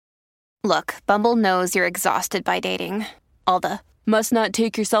Look, Bumble knows you're exhausted by dating. All the must not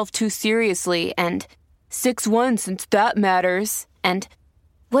take yourself too seriously and 6'1" since that matters. And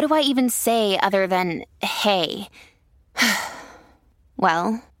what do I even say other than hey?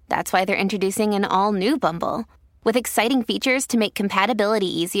 Well, that's why they're introducing an all-new Bumble with exciting features to make compatibility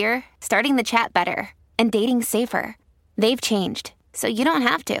easier, starting the chat better, and dating safer. They've changed, so you don't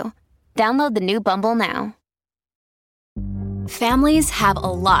have to. Download the new Bumble now. Families have a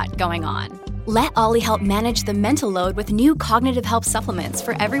lot going on. Let Ollie help manage the mental load with new cognitive help supplements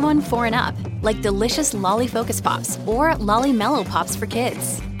for everyone 4 and up, like delicious Lolly Focus Pops or Lolly Mellow Pops for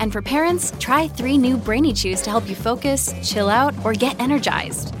kids. And for parents, try 3 new Brainy Chews to help you focus, chill out, or get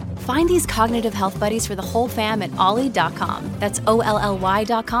energized. Find these cognitive health buddies for the whole fam at ollie.com. That's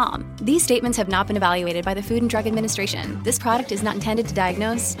OLLY.com. These statements have not been evaluated by the Food and Drug Administration. This product is not intended to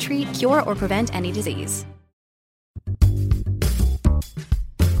diagnose, treat, cure, or prevent any disease.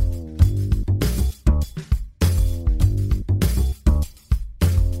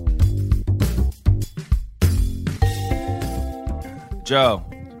 Joe.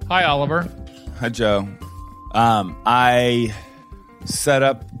 Hi, Oliver. Hi, Joe. I set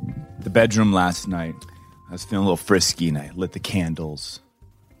up the bedroom last night. I was feeling a little frisky and I lit the candles.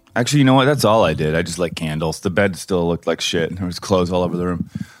 Actually, you know what? That's all I did. I just lit candles. The bed still looked like shit. There was clothes all over the room.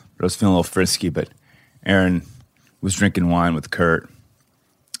 But I was feeling a little frisky. But Aaron was drinking wine with Kurt.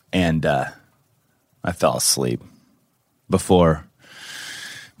 And I fell asleep before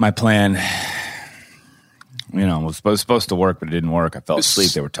my plan, was supposed to work, but it didn't work. I fell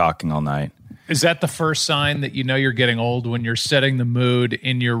asleep. They were talking all night. Is that the first sign that you know you're getting old, when you're setting the mood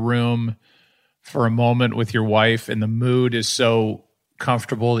in your room for a moment with your wife and the mood is so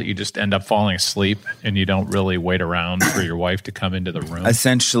comfortable that you just end up falling asleep and you don't really wait around for your wife to come into the room?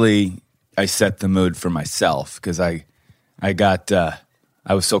 Essentially, I set the mood for myself because I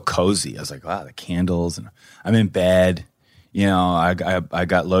was so cozy. I was like, wow, the candles, and I'm in bed. I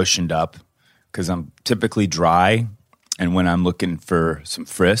got lotioned up because I'm typically dry, and when I'm looking for some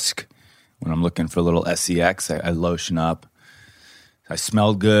frisk, when I'm looking for a little sex, I lotion up. I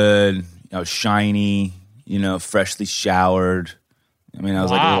smelled good. I was shiny. Freshly showered. I mean, I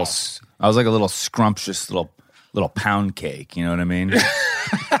was like a little scrumptious little pound cake. You know what I mean?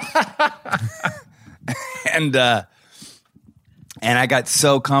 And I got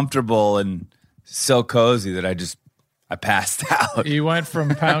so comfortable and so cozy that I passed out. You went from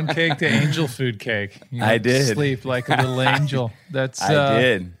pound cake to angel food cake. I did. Sleep like a little angel. I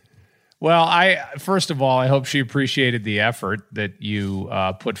did. Well, first of all, I hope she appreciated the effort that you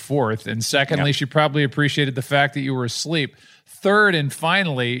put forth. And secondly, She probably appreciated the fact that you were asleep. Third, and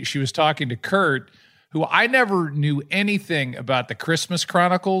finally, she was talking to Kurt, who I never knew anything about the Christmas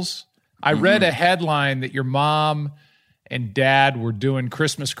Chronicles. I read a headline that your mom and dad were doing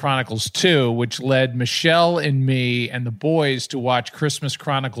Christmas Chronicles 2, which led Michelle and me and the boys to watch Christmas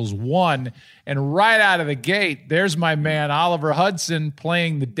Chronicles 1. And right out of the gate, there's my man Oliver Hudson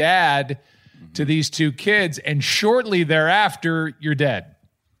playing the dad to these 2 kids. And shortly thereafter, you're dead.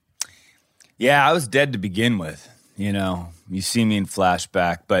 Yeah, I was dead to begin with. You see me in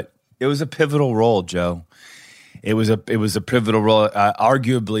flashback, but it was a pivotal role, Joe. It was a pivotal role,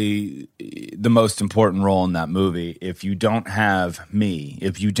 arguably the most important role in that movie. If you don't have me,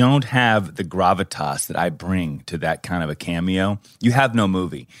 if you don't have the gravitas that I bring to that kind of a cameo, you have no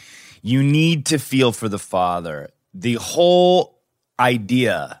movie. You need to feel for the father. The whole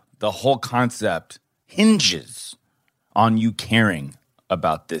idea, the whole concept hinges on you caring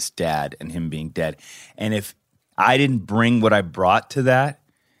about this dad and him being dead. And if I didn't bring what I brought to that,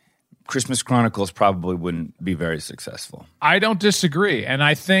 Christmas Chronicles probably wouldn't be very successful. I don't disagree. And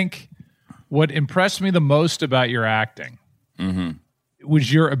I think what impressed me the most about your acting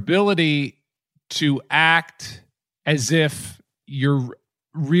was your ability to act as if you're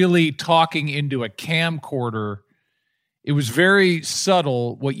really talking into a camcorder. It was very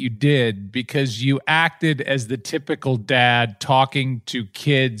subtle what you did, because you acted as the typical dad talking to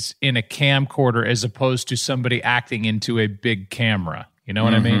kids in a camcorder as opposed to somebody acting into a big camera. You know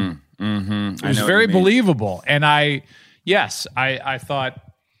what I mean? It was very believable. And I thought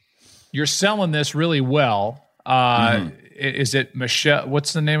you're selling this really well. Is it Michelle?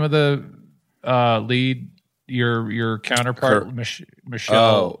 What's the name of the lead? Your counterpart,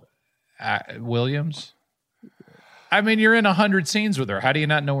 Michelle Williams? I mean, you're in 100 scenes with her. How do you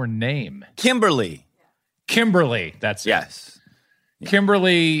not know her name? Kimberly. That's it. Yes.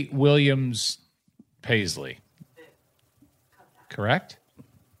 Kimberly Williams Paisley. Correct?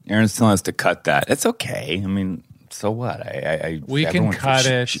 Aaron still has to cut that. It's okay. I mean, so what? We can cut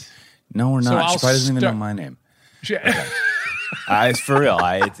it. No, we're not. So she probably doesn't even know my name. Okay. It's for real.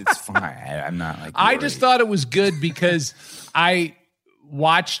 It's fine. I'm not like. I just thought it was good because I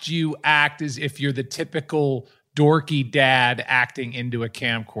watched you act as if you're the typical dorky dad acting into a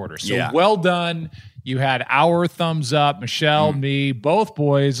camcorder. So well done. You had our thumbs up. Michelle, me, both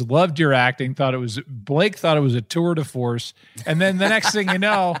boys loved your acting. Blake thought it was a tour de force. And then the next thing you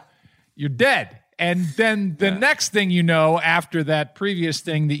know, you're dead. And then the next thing you know, after that previous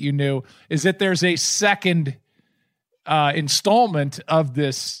thing that you knew, is that there's a second installment of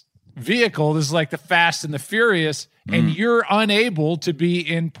this vehicle. This is like the Fast and the Furious, and you're unable to be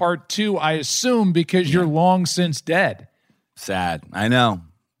in part 2, I assume, because you're long since dead. Sad. I know.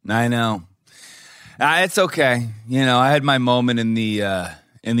 It's okay. You know, I had my moment in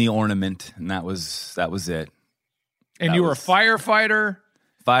the ornament, and that was it. And you were a firefighter.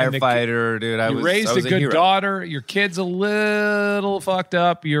 Dude. You raised a good daughter. Your kid's a little fucked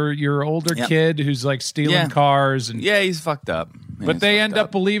up. Your older kid who's like stealing cars, and he's fucked up. But they end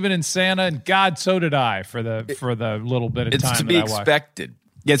up believing in Santa, and God, so did I for the little bit of time. It's to be expected.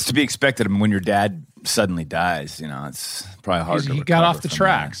 Yeah, it's to be expected. I mean, when your dad suddenly dies, you know, it's probably hard to. He got off the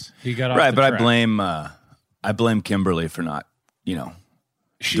tracks. He got off the tracks. I blame Kimberly for not, you know.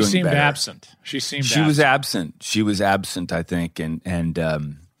 She seemed absent. She was absent. She was absent, I think,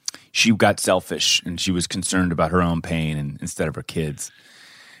 and she got selfish, and she was concerned about her own pain instead of her kids.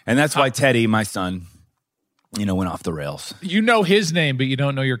 And that's why Teddy, my son, you know, went off the rails. You know his name, but you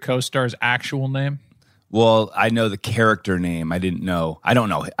don't know your co-star's actual name? Well, I know the character name. I don't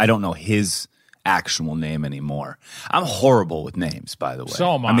know his actual name anymore. I'm horrible with names, by the way.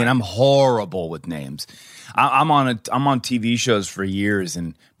 So am I. I mean, I'm horrible with names. I'm on TV shows for years,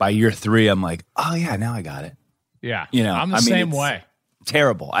 and by year 3, I'm like, oh yeah, now I got it. Yeah, you know, I'm the same way.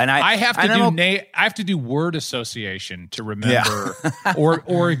 Terrible, and I have to do word association to remember,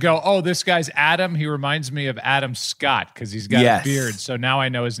 or go, oh, this guy's Adam. He reminds me of Adam Scott because he's got a beard. So now I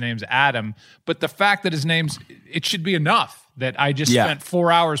know his name's Adam. But the fact that it should be enough that I just spent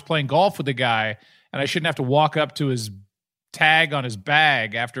 4 hours playing golf with the guy, and I shouldn't have to walk up to his tag on his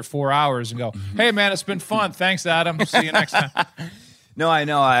bag after 4 hours and go, hey man, it's been fun. Thanks, Adam. See you next time. No, I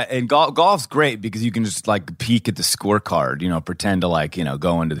know. And golf's great because you can just like peek at the scorecard, you know, pretend to like, you know,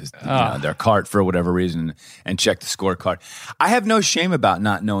 go into their cart for whatever reason and check the scorecard. I have no shame about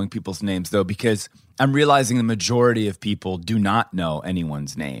not knowing people's names, though, because I'm realizing the majority of people do not know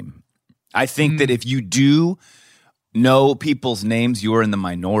anyone's name. I think that if you do know people's names, you're in the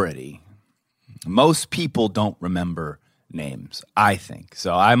minority. Most people don't remember names, I think.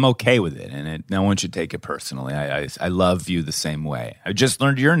 So I'm okay with it, and no one should take it personally. I love you the same way. I just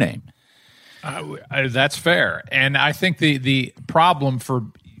learned your name. That's fair. And I think the problem for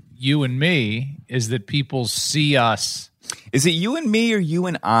you and me is that people see us. Is it you and me or you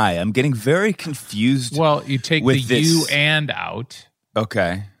and I? I'm getting very confused. Well, you take the you and out.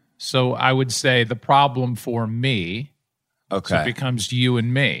 Okay. So I would say the problem for me, so it becomes you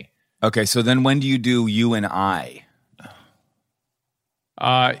and me. Okay, so then when do you do you and I?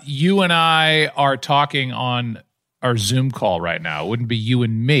 You and I are talking on our Zoom call right now. It wouldn't be you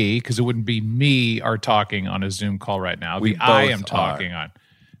and me because it wouldn't be me are talking on a Zoom call right now. I am talking on.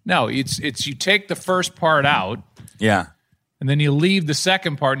 No, it's you take the first part out. Yeah. And then you leave the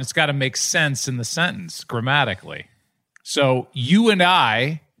second part, and it's got to make sense in the sentence grammatically. So you and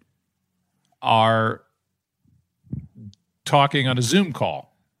I are talking on a Zoom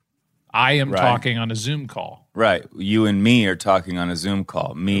call. I am talking on a Zoom call. Right. You and me are talking on a Zoom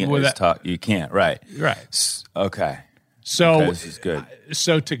call. You can't. Right. Right. Okay. So this is good.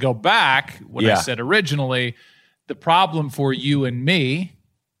 So to go back, what I said originally, the problem for you and me,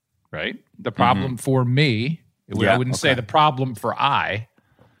 right? The problem for me, I wouldn't say the problem for I.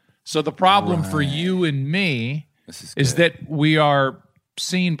 So the problem for you and me is that we are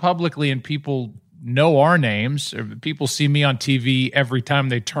seen publicly and people know our names. Or people see me on TV every time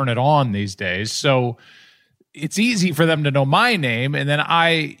they turn it on these days. So it's easy for them to know my name. And then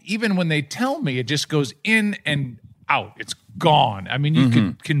even when they tell me, it just goes in and out. It's gone. I mean, you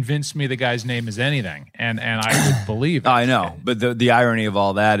could convince me the guy's name is anything, and I would believe it. I know. But the irony of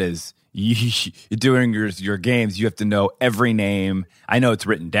all that is during your games, you have to know every name. I know it's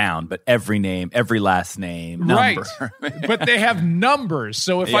written down, but every name, every last name, number. Right. But they have numbers.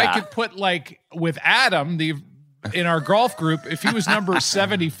 So if I could put, like, with Adam, in our golf group, if he was number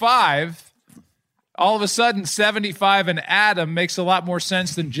 75, all of a sudden 75 and Adam makes a lot more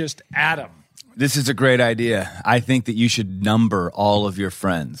sense than just Adam. This is a great idea. I think that you should number all of your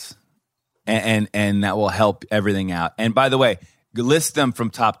friends, and that will help everything out. And by the way, list them from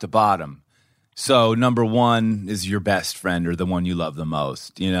top to bottom. So number 1 is your best friend or the one you love the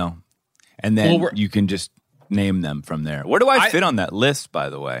most, you know? And then you can just name them from there. Where do I fit on that list, by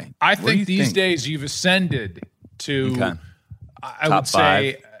the way? I think these days you've ascended to, I would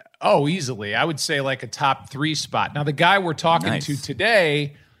say, easily. I would say like a top 3 spot. Now, the guy we're talking to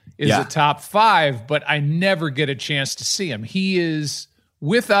today is a top 5, but I never get a chance to see him. He is,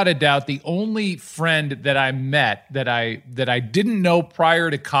 without a doubt, the only friend that I met that I didn't know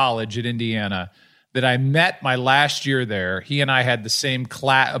prior to college at Indiana, that I met my last year there. He and I had the same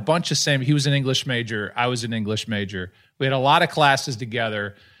class, he was an English major, I was an English major. We had a lot of classes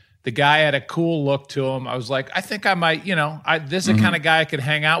together. The guy had a cool look to him. I was like, I think I might, this is the kind of guy I could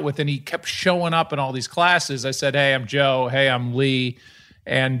hang out with. And he kept showing up in all these classes. I said, hey, I'm Joe. Hey, I'm Lee.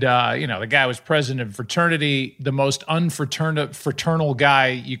 And, the guy was president of fraternity, the most fraternal guy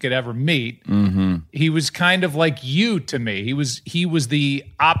you could ever meet. Mm-hmm. He was kind of like you to me. He was the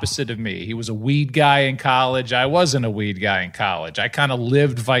opposite of me. He was a weed guy in college. I wasn't a weed guy in college. I kind of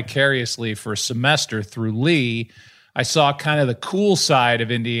lived vicariously for a semester through Lee. I saw kind of the cool side of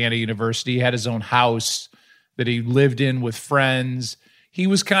Indiana University. He had his own house that he lived in with friends. He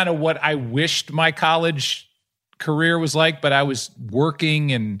was kind of what I wished my college career was like, but I was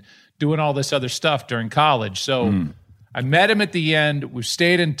working and doing all this other stuff during college. So I met him at the end. We've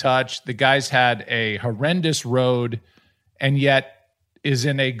stayed in touch. The guy's had a horrendous road and yet is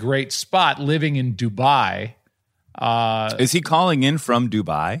in a great spot living in Dubai. Is he calling in from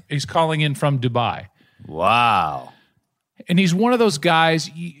Dubai? He's calling in from Dubai. Wow. And he's one of those guys,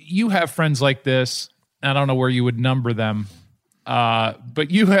 you have friends like this. I don't know where you would number them,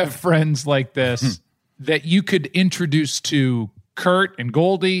 but you have friends like this that you could introduce to Kurt and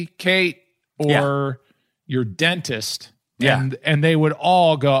Goldie, Kate, or your dentist. Yeah. And they would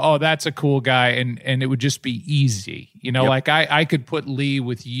all go, oh, that's a cool guy. And it would just be easy. Like I could put Lee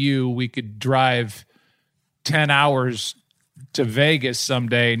with you. We could drive 10 hours to Vegas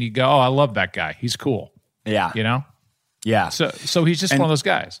someday and you go, oh, I love that guy. He's cool. Yeah. Yeah. So he's just one of those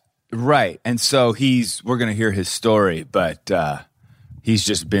guys. Right. And so we're going to hear his story, but he's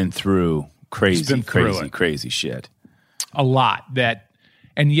just been through crazy shit. A lot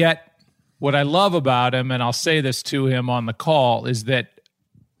and yet what I love about him, and I'll say this to him on the call, is that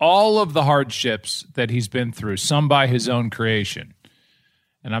all of the hardships that he's been through, some by his own creation,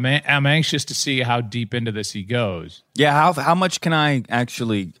 and I'm anxious to see how deep into this he goes. Yeah, how much can I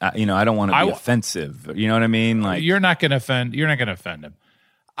actually? I don't want to be offensive. You know what I mean? Like you're not going to offend him.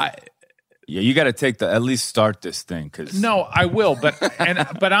 Yeah, you got to at least start this thing because no, I will, but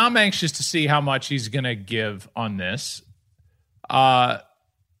I'm anxious to see how much he's going to give on this. But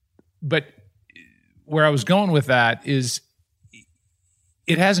where I was going with that is,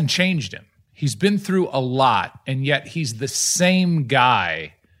 it hasn't changed him. He's been through a lot, and yet he's the same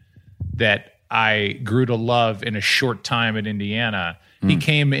guy that I grew to love in a short time in Indiana. He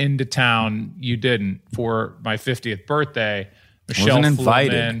came into town, you didn't, for my 50th birthday. Michelle wasn't flew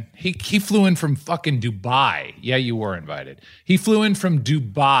invited. in. He flew in from fucking Dubai. Yeah, you were invited. He flew in from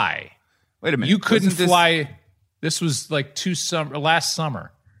Dubai. Wait a minute. You couldn't fly. This was like last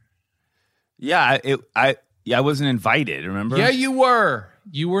summer. Yeah, I wasn't invited, remember? Yeah, you were.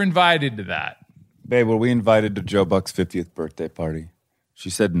 You were invited to that. Babe, were we invited to Joe Buck's 50th birthday party? She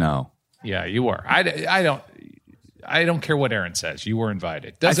said no. Yeah, you were. I don't care what Aaron says. You were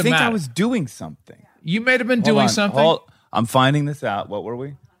invited. Doesn't matter. I was doing something. You may have been doing something. I'm finding this out. What were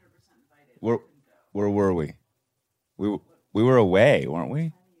we? 100% where were we? We were away, weren't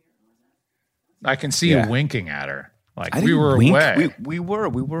we? I can see you winking at her. Like we were away. We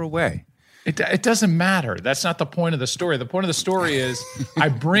were away. It doesn't matter. That's not the point of the story. The point of the story is I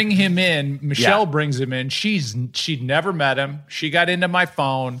bring him in. Michelle brings him in. She'd never met him. She got into my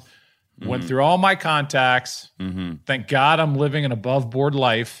phone, went through all my contacts. Mm-hmm. Thank God I'm living an above board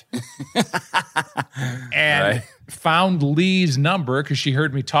life. And found Lee's number because she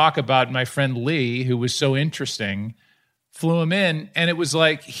heard me talk about my friend Lee, who was so interesting. Flew him in, and it was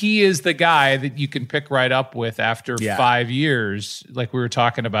like, he is the guy that you can pick right up with after 5 years, like we were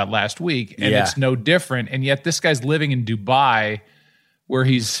talking about last week, and it's no different. And yet this guy's living in Dubai, where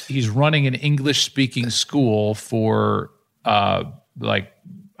he's running an English-speaking school for, like,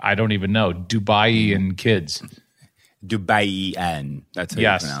 I don't even know, Dubaian kids. Dubaian. That's how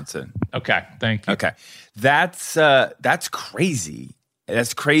you pronounce it. Okay, thank you. Okay. That's crazy.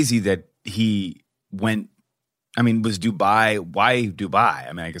 That's crazy that he went... was Dubai, why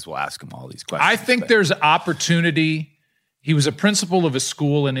Dubai? I guess we'll ask him all these questions. I think there's opportunity. He was a principal of a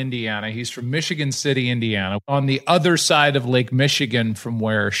school in Indiana. He's from Michigan City, Indiana, on the other side of Lake Michigan from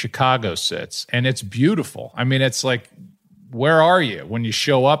where Chicago sits. And it's beautiful. It's like, where are you when you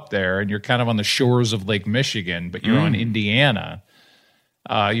show up there and you're kind of on the shores of Lake Michigan, but you're on Indiana.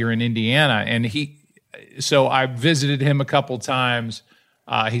 You're in Indiana. And so I visited him a couple times.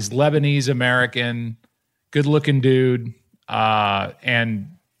 He's Lebanese American, good looking dude, and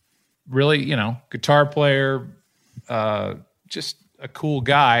really, guitar player, just a cool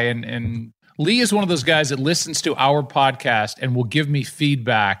guy. And Lee is one of those guys that listens to our podcast and will give me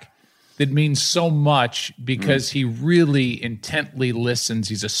feedback that means so much because he really intently listens.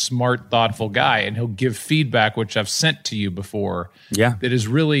 He's a smart, thoughtful guy, and he'll give feedback, which I've sent to you before, that is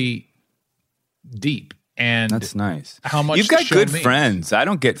really deep. And that's nice. How much you've got good means. Friends. I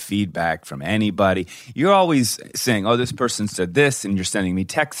don't get feedback from anybody. You're always saying, "Oh, this person said this," and you're sending me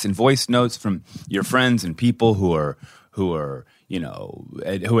texts and voice notes from your friends and people who are who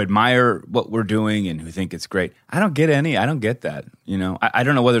admire what we're doing and who think it's great. I don't get any. I don't get that. I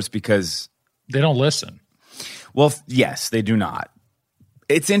don't know whether it's because they don't listen. Well, yes, they do not.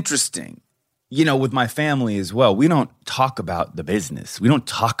 It's interesting. With my family as well, we don't talk about the business. We don't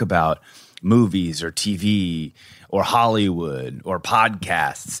talk about movies or TV or Hollywood or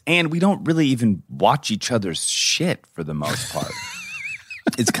podcasts. And we don't really even watch each other's shit for the most part.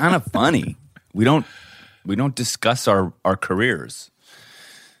 It's kind of funny. We don't discuss our careers.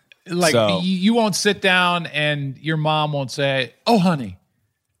 Like, you won't sit down and your mom won't say, "Oh, honey,"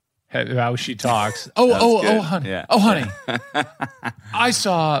 how she talks. Oh, honey. Yeah. Oh, honey. I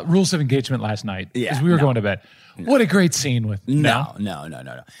saw Rules of Engagement last night as we were going to bed. What a great scene with. No.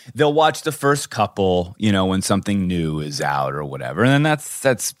 They'll watch the first couple, when something new is out or whatever. And then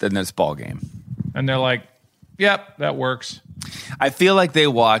that's ball game. And they're like, "Yep, that works." I feel like they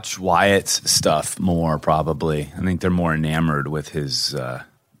watch Wyatt's stuff more, probably. I think they're more enamored with his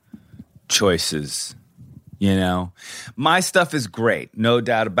choices, My stuff is great, no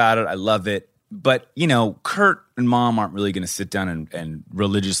doubt about it. I love it. But, Kurt and Mom aren't really going to sit down and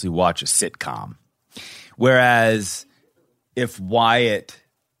religiously watch a sitcom. Whereas if Wyatt,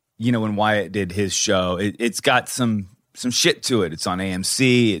 when Wyatt did his show, it's got some shit to it. It's on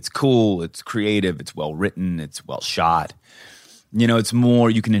AMC. It's cool. It's creative. It's well written. It's well shot. It's more,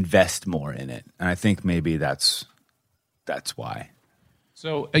 you can invest more in it. And I think maybe that's why.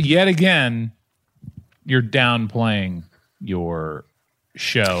 So yet again, you're downplaying your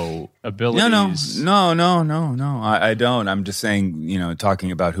show abilities. No. I don't. I'm just saying,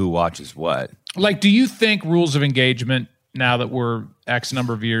 talking about who watches what. Like, do you think Rules of Engagement, now that we're X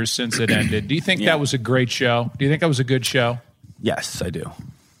number of years since it ended, do you think that was a great show? Do you think that was a good show? Yes, I do.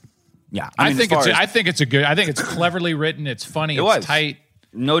 Yeah, I think it's cleverly written. It's funny. It's tight.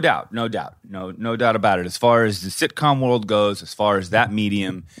 No doubt about it. As far as the sitcom world goes, as far as that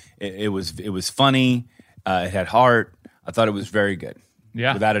medium, it was funny. It had heart. I thought it was very good.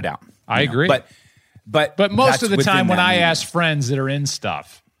 Yeah, without a doubt. I agree. But most of the time, when I ask friends that are in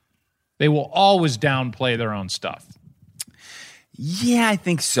stuff, they will always downplay their own stuff. Yeah, I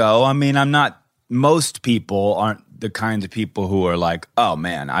think so. I mean, most people aren't the kinds of people who are like, "Oh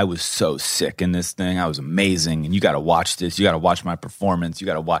man, I was so sick in this thing. I was amazing, and you got to watch this. You got to watch my performance. You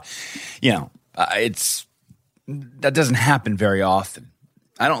got to watch." That doesn't happen very often.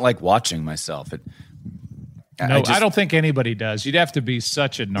 I don't like watching myself. I don't think anybody does. You'd have to be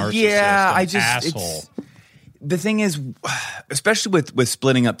such a narcissist, asshole. The thing is, especially with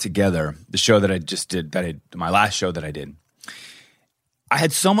splitting up together, the show that I just did, my last show that I did, I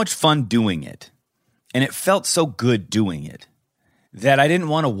had so much fun doing it. And it felt so good doing it that I didn't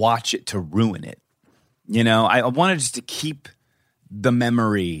want to watch it to ruin it. I wanted just to keep the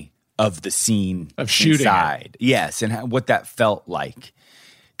memory of the scene of shooting inside. Yes, and what that felt like.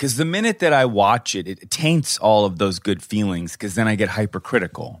 Because the minute that I watch it, it taints all of those good feelings because then I get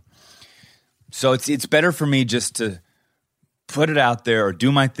hypercritical. So it's better for me just to put it out there or do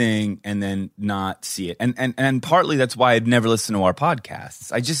my thing and then not see it. And partly that's why I'd never listen to our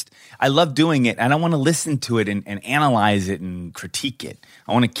podcasts. I love doing it and I want to listen to it and analyze it and critique it.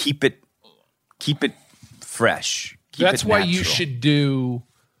 I want to keep it fresh. That's why you should do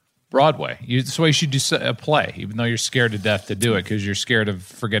Broadway. That's why you should do a play, even though you're scared to death to do it because you're scared of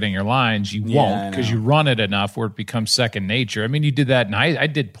forgetting your lines. You won't because you run it enough where it becomes second nature. I mean, you did that, I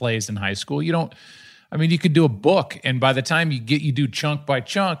did plays in high school. You could do a book, and by the time you do chunk by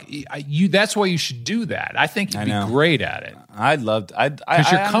chunk, that's why you should do that. I think you'd be great at it. I'd love to. Because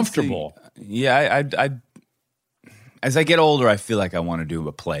you're comfortable. Yeah, as I get older, I feel like I want to do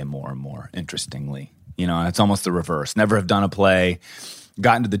a play more and more, interestingly. It's almost the reverse. Never have done a play,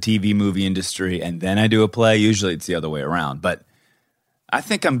 got into the TV movie industry, and then I do a play. Usually it's the other way around. But I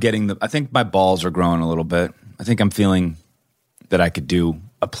think I think my balls are growing a little bit. I think I'm feeling that I could do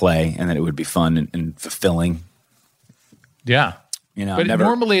a play and that it would be fun and fulfilling. Yeah. But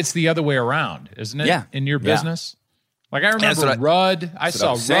normally it's the other way around, isn't it? Yeah. In your business? Like I remember Rudd. I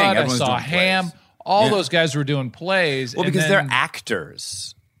saw Rudd. I saw Ham. All those guys were doing plays. Well, because they're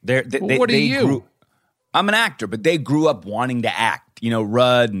actors. They what are you? I'm an actor, but they grew up wanting to act.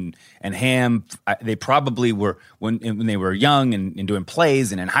 Rudd and Ham, they probably were, when they were young and doing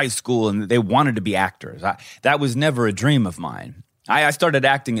plays and in high school, and they wanted to be actors. That was never a dream of mine. I started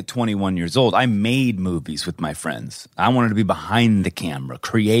acting at 21 years old. I made movies with my friends. I wanted to be behind the camera,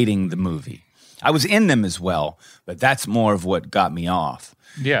 creating the movie. I was in them as well, but that's more of what got me off.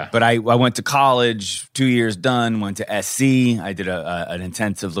 Yeah. But I went to college, 2 years done, went to SC. I did an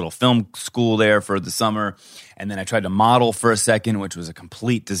intensive little film school there for the summer. And then I tried to model for a second, which was a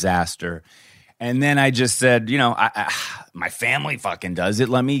complete disaster. And then I just said, my family fucking does it.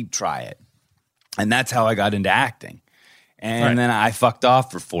 Let me try it. And that's how I got into acting. And then I fucked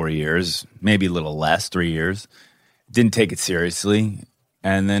off for 4 years, maybe a little less, 3 years. Didn't take it seriously.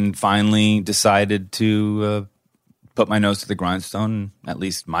 And then finally decided to put my nose to the grindstone, at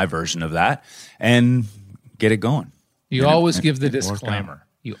least my version of that, and get it going. You always give the disclaimer.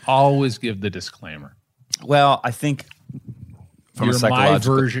 You always give the disclaimer. Well, I think from a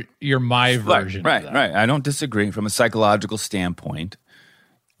psychological... You're my version. Right. I don't disagree. From a psychological standpoint,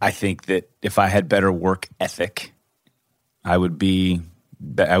 I think that if I had better work ethic, I would be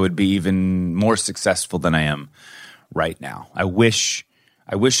even more successful than I am right now. I wish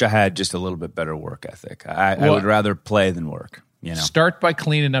I had just a little bit better work ethic. I would rather play than work. Start by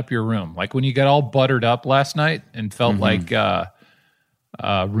cleaning up your room. Like when you got all buttered up last night and felt like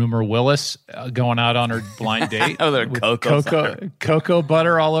Rumor Willis going out on her blind date. Cocoa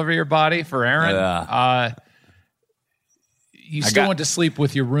butter all over your body for Aaron. Yeah. You still went to sleep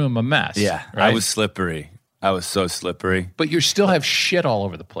with your room a mess. Yeah, right? I was slippery. I was so slippery. But you still have shit all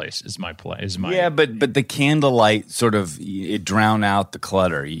over the place. Yeah, but the candlelight sort of it drowned out the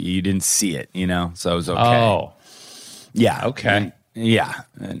clutter. You didn't see it, so it was okay. Oh, yeah, okay, yeah.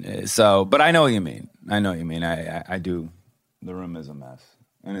 And so, but I know what you mean. I do. The room is a mess,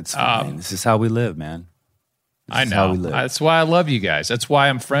 and it's fine. This is how we live, man. I know. That's why I love you guys. That's why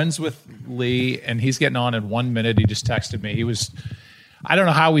I'm friends with Lee, and he's getting on in 1 minute. He just texted me. I don't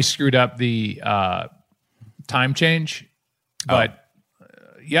know how we screwed up the time change, but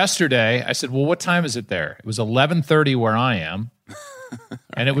yesterday I said, well, what time is it there? It was 11:30 where I am,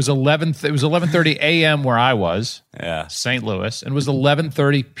 and it was 11:30 a.m. where I was, St. Louis, and it was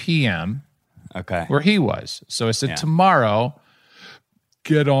 11:30 p.m. where he was. So I said, tomorrow,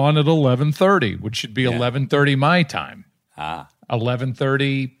 get on at 11:30, which should be 11:30 my time,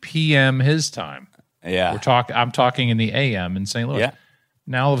 11:30 p.m. his time. Yeah, I'm talking in the a.m. in St. Louis. Yeah.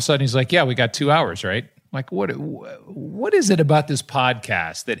 Now all of a sudden he's like, we got 2 hours, right? Like, what is it about this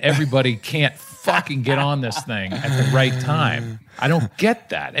podcast that everybody can't fucking get on this thing at the right time? I don't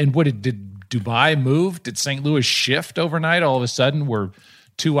get that. And did Dubai move? Did St. Louis shift overnight? All of a sudden, we're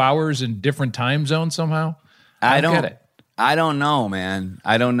 2 hours in different time zones somehow? I don't get it. I don't know, man.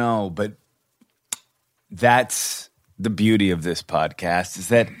 I don't know. But that's the beauty of this podcast is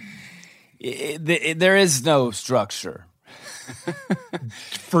that there is no structure.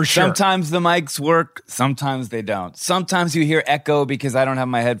 For sure. Sometimes the mics work, sometimes they don't. Sometimes you hear echo because I don't have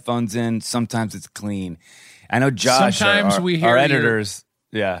my headphones in. Sometimes it's clean. I know Josh, our editors.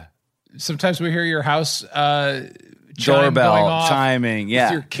 Sometimes we hear your house doorbell chiming. Yeah,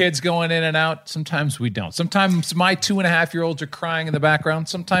 with your kids going in and out. Sometimes we don't. Sometimes my 2.5-year-olds are crying in the background.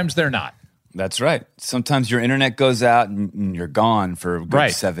 Sometimes they're not. That's right. Sometimes your internet goes out and you're gone for a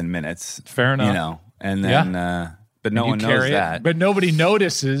good 7 minutes. Fair enough. And then. But no one knows that. But nobody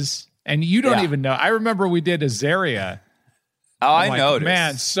notices, and you don't even know. I remember we did Azaria. Oh, I noticed.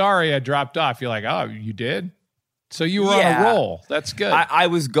 Man, sorry I dropped off. You're like, oh, you did? So you were on a roll. That's good. I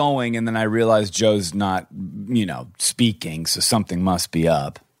was going, and then I realized Joe's not, speaking, so something must be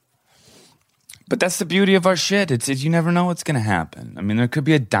up. But that's the beauty of our shit. It's you never know what's going to happen. I mean, there could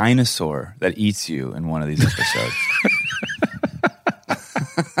be a dinosaur that eats you in one of these episodes.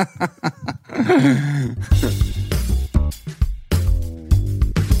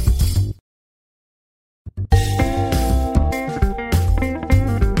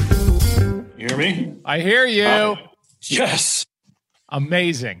 Me? I hear you. Yes.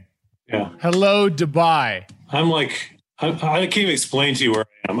 Amazing. Yeah. Hello, Dubai. I can't even explain to you where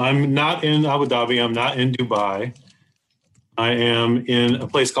I am. I'm not in Abu Dhabi. I'm not in Dubai. I am in a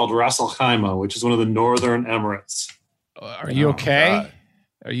place called Ras Al Khaimah, which is one of the northern Emirates. Are you okay?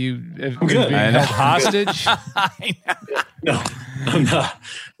 Are you I'm good. being held hostage? No, I'm not.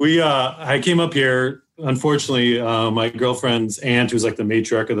 I came up here. Unfortunately, my girlfriend's aunt, who's like the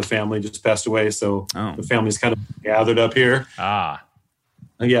matriarch of the family, just passed away. So the family's kind of gathered up here. Ah.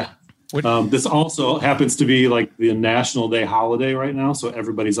 Yeah. This also happens to be like the National Day holiday right now, so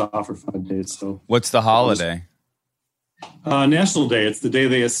everybody's off for 5 days. So what's the holiday? National Day. It's the day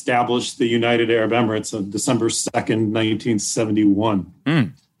they established the United Arab Emirates on December 2nd,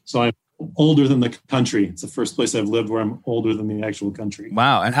 1971. So I'm older than the country. It's the first place I've lived where I'm older than the actual country.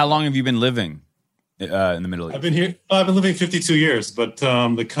 Wow. And how long have you been living in the Middle East? I've been living 52 years, but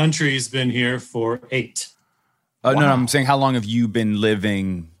the country's been here for 8. No, I'm saying how long have you been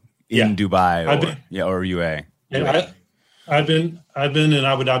living in Dubai or UAE? I've been in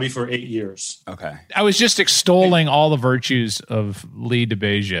Abu Dhabi for 8 years. Okay. I was just extolling all the virtues of Lee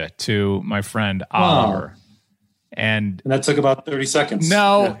Dabagia to my friend Oliver. And that took about 30 seconds.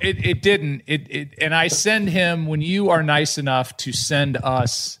 No, it didn't. And I send him, when you are nice enough to send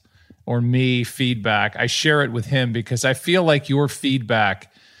us or me feedback, I share it with him because I feel like your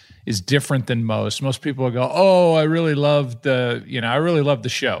feedback is different than most. Most people will go, "Oh, I really loved the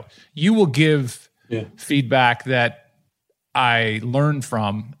show." You will give feedback that I learn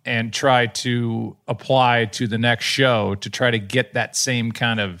from and try to apply to the next show to try to get that same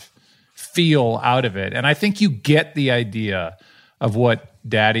kind of feel out of it. And I think you get the idea of what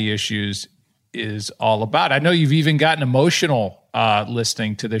Daddy Issues is all about. I know you've even gotten emotional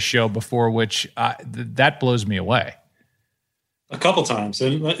listening to this show before, which that blows me away. A couple times.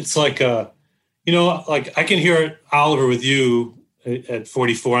 And it's like, like I can hear Oliver with you at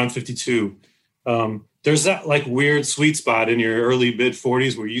 44, I'm 52. There's that like weird sweet spot in your early mid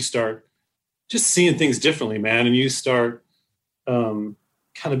 40s where you start just seeing things differently, man. And you start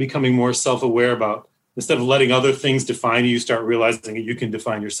kind of becoming more self-aware about, instead of letting other things define you, you start realizing that you can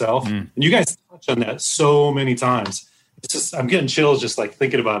define yourself. And you guys touch on that so many times. It's just, I'm getting chills just like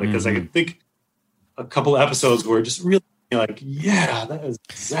thinking about it because I can think a couple episodes where just really like, yeah, that is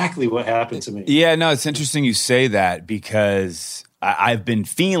exactly what happened to me. Yeah, no, it's interesting you say that because I've been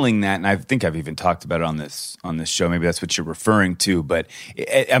feeling that, and I think I've even talked about it on this show. Maybe that's what you're referring to. But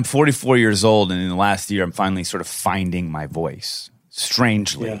I'm 44 years old, and in the last year, I'm finally sort of finding my voice.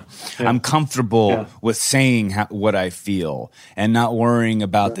 Strangely, I'm comfortable with saying what I feel and not worrying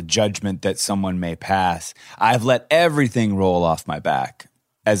about the judgment that someone may pass. I've let everything roll off my back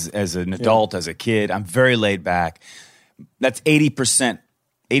as an adult, as a kid. I'm very laid back. That's 80%.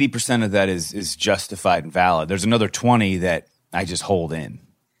 80% of that is justified and valid. There's another 20 that I just hold in.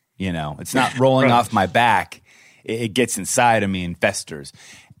 It's not rolling off my back. It gets inside of me and festers.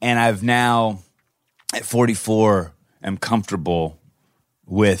 And I've now, at 44, am comfortable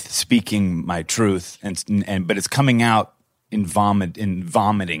with speaking my truth, but it's coming out in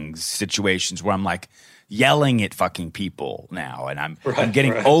vomiting situations where I'm like yelling at fucking people now, and I'm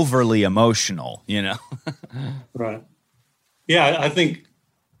getting overly emotional. Right. Yeah, I think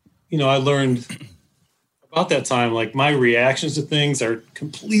I learned about that time, like my reactions to things are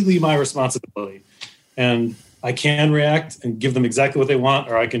completely my responsibility, and I can react and give them exactly what they want,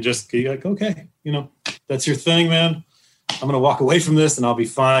 or I can just be like, okay, that's your thing, man. I'm going to walk away from this and I'll be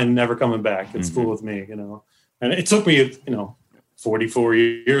fine, never coming back. It's cool with me, And it took me, 44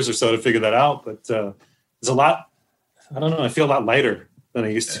 years or so to figure that out. But there's a lot, I don't know, I feel a lot lighter than I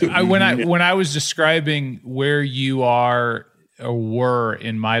used to. When I was describing where you are or were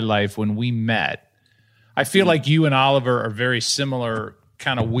in my life when we met, I feel like you and Oliver are very similar,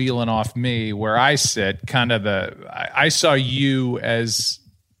 kind of wheeling off me where I sit. I saw you as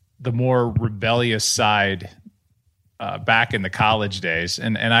the more rebellious side back in the college days.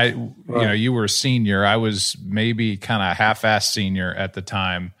 And I, you were a senior. I was maybe kind of half-assed senior at the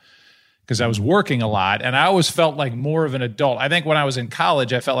time because I was working a lot. And I always felt like more of an adult. I think when I was in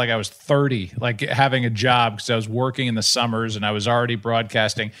college, I felt like I was 30, like having a job because I was working in the summers and I was already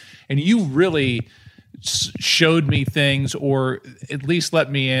broadcasting. And you really showed me things, or at least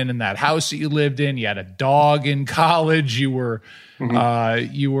let me in that house that you lived in. You had a dog in college. You were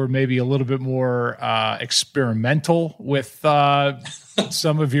maybe a little bit more experimental with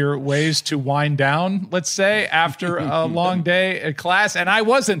some of your ways to wind down, let's say, after a long day at class. And I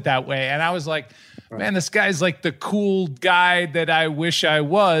wasn't that way. And I was like, man, this guy's like the cool guy that I wish I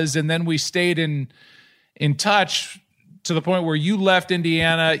was. And then we stayed in touch to the point where you left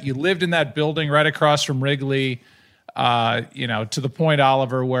Indiana, you lived in that building right across from Wrigley, to the point,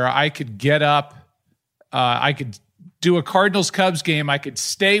 Oliver, where I could get up, I could do a Cardinals-Cubs game, I could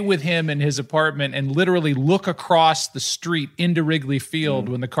stay with him in his apartment and literally look across the street into Wrigley Field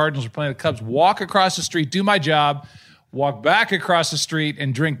when the Cardinals were playing the Cubs, walk across the street, do my job, walk back across the street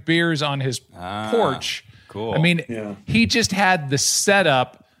and drink beers on his porch. Cool. I mean, he just had the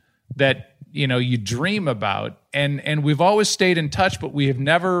setup that you dream about, and we've always stayed in touch, but we've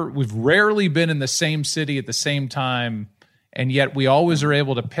rarely been in the same city at the same time and yet we always are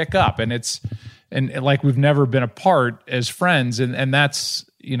able to pick up, and like we've never been apart as friends, and that's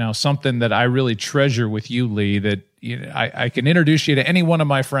something that I really treasure with you, Lee. That I can introduce you to any one of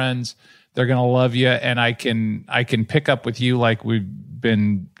my friends, they're gonna love you, and I can pick up with you like we've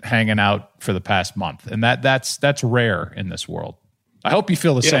been hanging out for the past month, and that's rare in this world. I hope you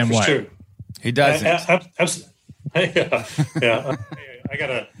feel the same way. Sure. He doesn't. Yeah. I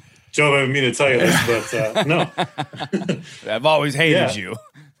gotta, Joe, I didn't mean to tell you this, but no. I've always hated you.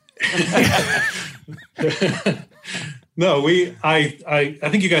 No, I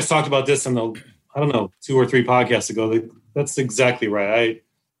think you guys talked about this in the, 2 or 3 podcasts ago. That's exactly right.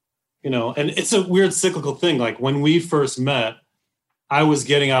 And it's a weird cyclical thing. Like when we first met, I was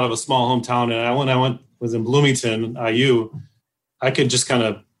getting out of a small hometown, and when I was in Bloomington, IU, I could just kind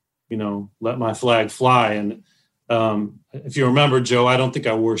of, let my flag fly. And if you remember, Joe, I don't think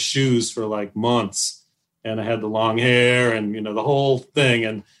I wore shoes for like months, and I had the long hair and, the whole thing.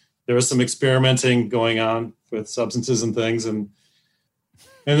 And there was some experimenting going on with substances and things. And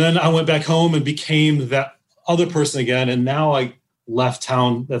then I went back home and became that other person again. And now I left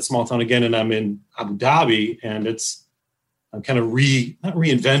town, that small town again, and I'm in Abu Dhabi, and I'm kind of not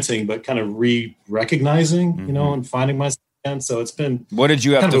reinventing, but kind of recognizing, and finding myself again. So it's been. What did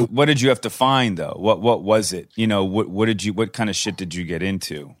you have to find though? What was it? What kind of shit did you get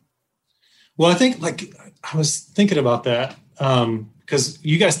into? Well, I think I was thinking about that because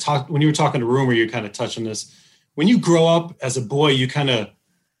you guys talked when you were talking to Rumor, you kind of touched on this. When you grow up as a boy, you kind of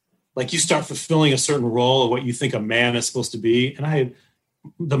you start fulfilling a certain role of what you think a man is supposed to be. And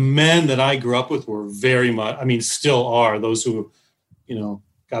the men that I grew up with were very much, still are, those who,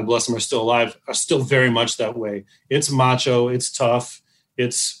 God bless them, are still alive, are still very much that way. It's macho, it's tough.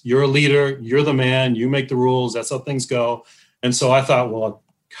 It's, you're a leader, you're the man, you make the rules. That's how things go. And so I thought, well,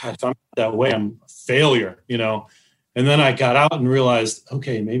 God, if I'm that way, I'm a failure, And then I got out and realized,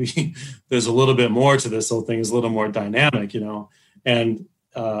 okay, maybe there's a little bit more to this whole thing. It's a little more dynamic, And,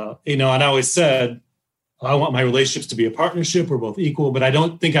 and I always said, I want my relationships to be a partnership. We're both equal, but I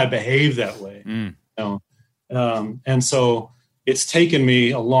don't think I behave that way. And so it's taken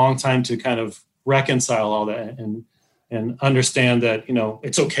me a long time to kind of reconcile all that and understand that,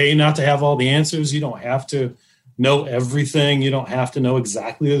 it's okay not to have all the answers. You don't have to know everything. You don't have to know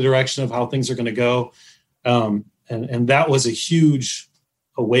exactly the direction of how things are going to go. And that was a huge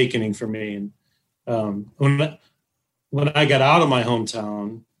awakening for me. And when I got out of my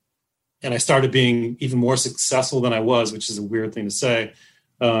hometown and I started being even more successful than I was, which is a weird thing to say,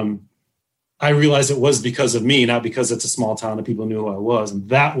 I realized it was because of me, not because it's a small town and people knew who I was. And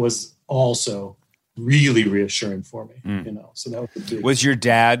that was also really reassuring for me, So that was the big. Was your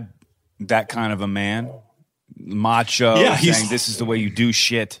dad that kind of a man? Macho, saying this is the way you do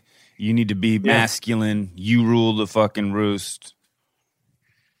shit. You need to be masculine. You rule the fucking roost.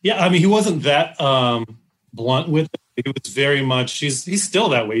 Yeah, he wasn't that blunt with it. He was very much. He's still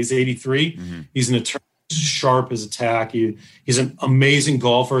that way. He's 83. Mm-hmm. He's an attorney, sharp as a tack. He's an amazing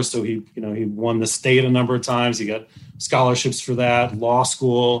golfer. So he won the state a number of times. He got scholarships for that. Law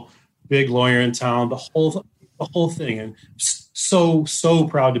school, big lawyer in town. The whole thing. And so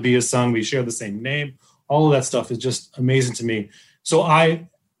proud to be his son. We share the same name. All of that stuff is just amazing to me. So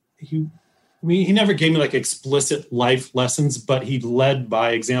he never gave me explicit life lessons, but he led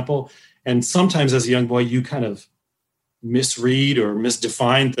by example. And sometimes as a young boy, you kind of misread or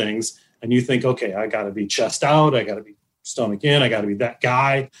misdefine things. And you think, okay, I got to be chest out. I got to be stomach in. I got to be that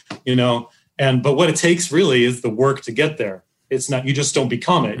guy, but what it takes really is the work to get there. It's not, you just don't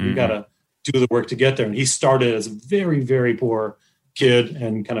become it. Mm-hmm. You got to do the work to get there. And he started as a very, very poor kid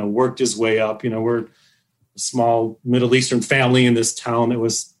and kind of worked his way up. We're a small Middle Eastern family in this town that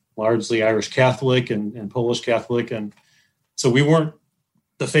was largely Irish Catholic and Polish Catholic. And so we weren't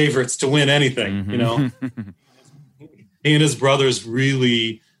the favorites to win anything, He and his brothers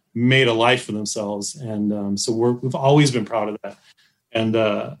really made a life for themselves. And so we've always been proud of that. And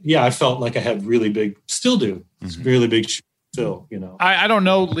I felt like I had really big, still do, really big shoes to fill, I don't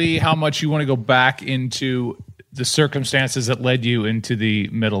know, Lee, how much you want to go back into the circumstances that led you into the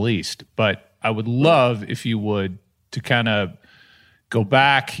Middle East, but I would love if you would to kind of go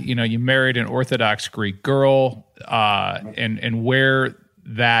back. You married an Orthodox Greek girl, and where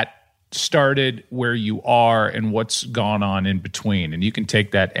that started, where you are, and what's gone on in between. And you can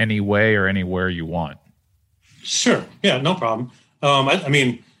take that any way or anywhere you want. Sure. Yeah, no problem.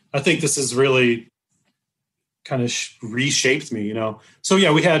 I think this has really kind of reshaped me, So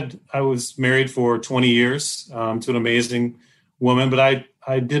I was married for 20 years to an amazing woman, but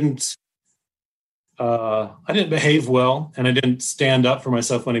I didn't I didn't behave well, and I didn't stand up for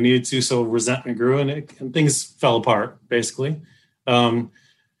myself when I needed to. So resentment grew, and things fell apart, basically. And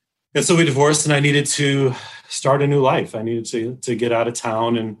so we divorced, and I needed to start a new life. I needed to get out of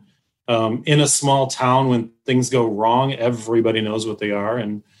town. And in a small town, when things go wrong, everybody knows what they are.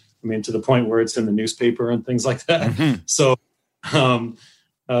 And I mean, to the point where it's in the newspaper and things like that. Mm-hmm. So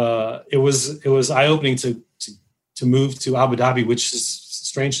it was eye-opening to move to Abu Dhabi, which is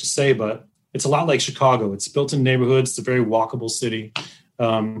strange to say, but it's a lot like Chicago. It's built in neighborhoods. It's a very walkable city.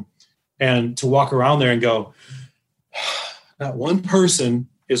 And to walk around there and go, not one person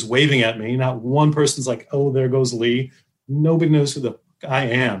is waving at me. Not one person's like, oh, there goes Lee. Nobody knows who the I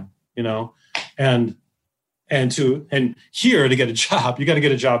am, you know? And here to get a job, you got to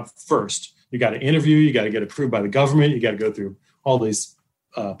get a job first. You got to interview, you got to get approved by the government. You got to go through all these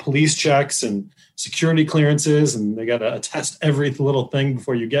police checks and security clearances, and they got to attest every little thing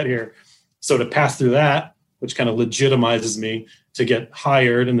before you get here. So to pass through that, which kind of legitimizes me to get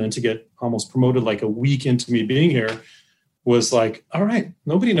hired and then to get almost promoted like a week into me being here, was like, all right,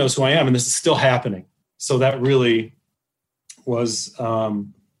 nobody knows who I am, and this is still happening. So that really was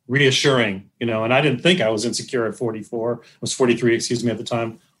reassuring, you know, and I didn't think I was insecure at 44. I was 43, excuse me, at the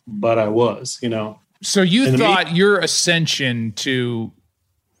time, but I was, you know. So you thought your ascension to,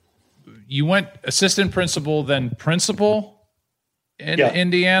 you went assistant principal, then principal in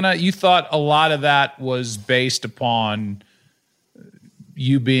Indiana. You thought a lot of that was based upon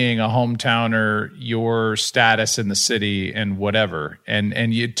you being a hometowner, your status in the city and whatever. And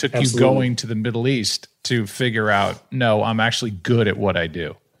it took you going to the Middle East to figure out, no, I'm actually good at what I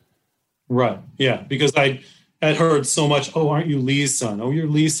do. Right. Yeah. Because I had heard so much, oh, aren't you Lee's son? Oh, you're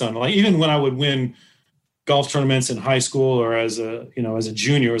Lee's son. Like even when I would win golf tournaments in high school or as a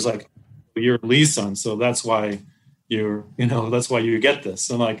junior, it was like, you're Lee's son. So that's why that's why you get this.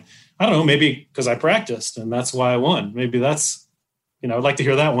 I'm like, I don't know, maybe because I practiced and that's why I won. Maybe that's, I'd like to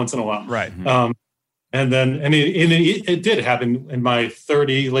hear that once in a while. Right. And it did happen in my late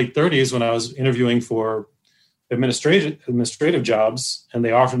 30s when I was interviewing for administrative jobs, and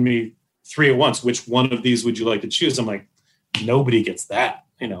they offered me 3 at once. Which one of these would you like to choose? I'm like, nobody gets that.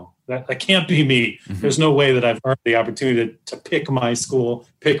 That can't be me. Mm-hmm. There's no way that I've earned the opportunity to pick my school,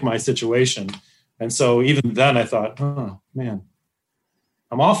 pick my situation. And so even then I thought, oh man,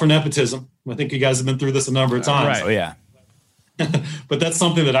 I'm all for nepotism. I think you guys have been through this a number of times. Right. Oh yeah. But that's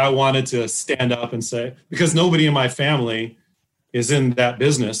something that I wanted to stand up and say, because nobody in my family is in that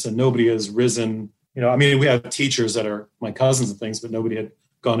business and nobody has risen. We have teachers that are my cousins and things, but nobody had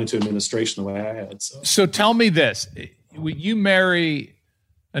gone into administration the way I had. So tell me this, when you marry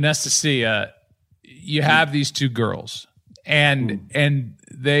Anastasia, you have these 2 girls and I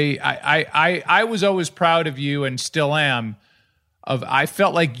was always proud of you and still am I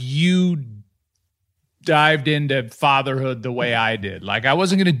felt like you dived into fatherhood the way I did. Like I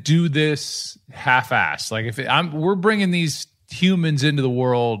wasn't going to do this half-assed. Like we're bringing these humans into the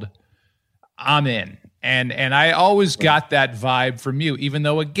world, I'm in. And I always got that vibe from you, even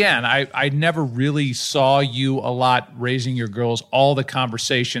though again, I never really saw you a lot raising your girls. All the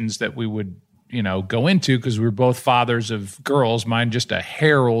conversations that we would, go into, because we were both fathers of girls, mine just a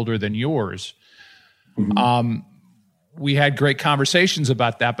hair older than yours. Mm-hmm. We had great conversations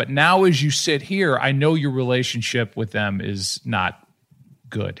about that, but now as you sit here, I know your relationship with them is not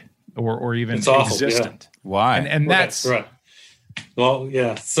good or even existent. Yeah. Why? And that's right. Well,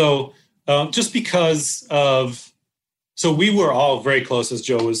 yeah. So just because so we were all very close, as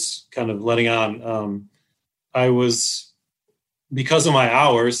Joe was kind of letting on. I was, because of my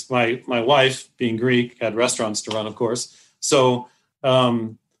hours, my wife being Greek had restaurants to run, of course. So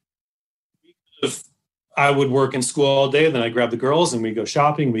I would work in school all day, then I'd grab the girls and we go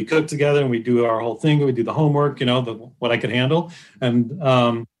shopping, we cook together and we do our whole thing. We do the homework, what I could handle.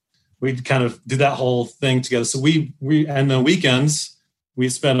 And we'd kind of do that whole thing together. So we and the weekends, we'd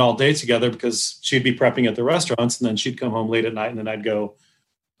spend all day together because she'd be prepping at the restaurants and then she'd come home late at night and then I'd go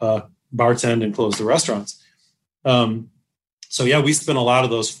bartend and close the restaurants. So yeah, we spent a lot of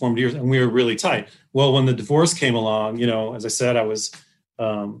those formative years and we were really tight. Well, when the divorce came along, as I said, I was,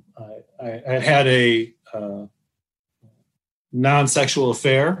 I had a non-sexual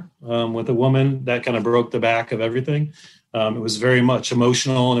affair with a woman that kind of broke the back of everything. It was very much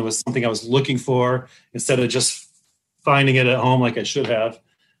emotional and it was something I was looking for instead of just finding it at home like I should have.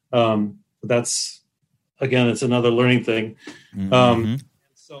 But that's, again, it's another learning thing. Mm-hmm.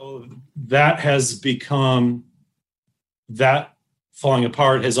 So that has become, that falling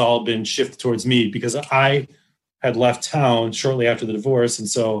apart has all been shifted towards me because I had left town shortly after the divorce. And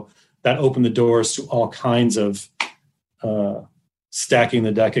so that opened the doors to all kinds of stacking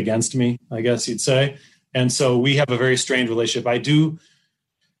the deck against me, I guess you'd say. And so we have a very strained relationship. I do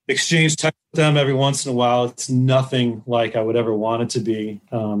exchange text with them every once in a while. It's nothing like I would ever want it to be.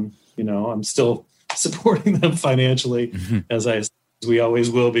 I'm still supporting them financially, as we always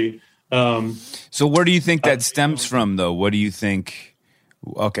will be. So where do you think that stems from, though? What do you think?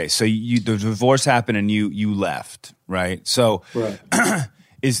 Okay, so the divorce happened and you left, right? So right.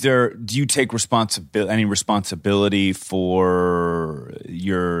 do you take any responsibility for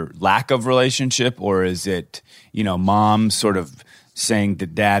your lack of relationship, or is it, mom sort of saying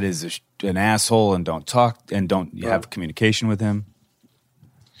that dad is an asshole and don't talk and don't have communication with him?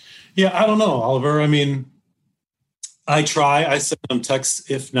 Yeah, I don't know, Oliver. I mean, I try. I send them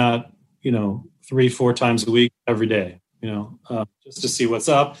texts, if not, 3-4 times a week, every day, just to see what's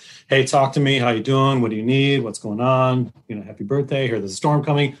up. Hey, talk to me. How you doing? What do you need? What's going on? Happy birthday. Hear there's a storm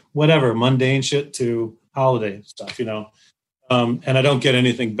coming, whatever, mundane shit to holiday stuff, and I don't get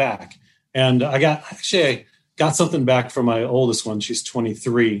anything back. And I got something back from my oldest one. She's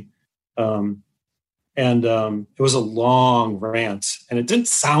 23. It was a long rant, and it didn't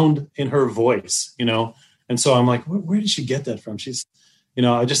sound in her voice, And so I'm like, where did she get that from? She's,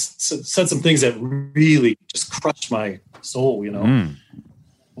 I just said some things that really just crushed my soul,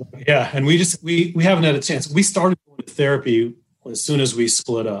 Yeah. And we haven't had a chance. We started going to therapy as soon as we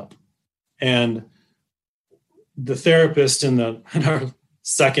split up. And the therapist in our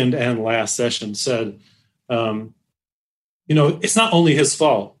second and last session said, it's not only his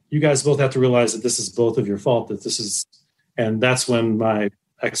fault. You guys both have to realize that this is both of your fault, and that's when my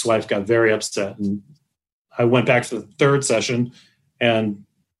ex-wife got very upset. And I went back to the third session and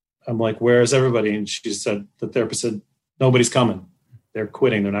I'm like, where is everybody? And the therapist said, nobody's coming. They're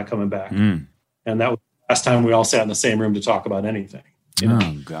quitting. They're not coming back. And that was the last time we all sat in the same room to talk about anything.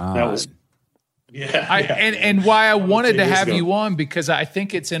 Oh God. That was, And why I wanted to have you on, because I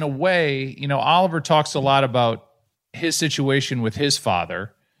think it's in a way, Oliver talks a lot about his situation with his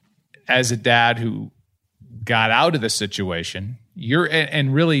father as a dad who got out of the situation.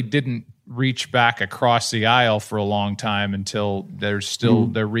 And really didn't reach back across the aisle for a long time until they're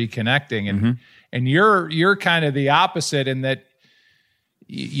reconnecting. And you're kind of the opposite in that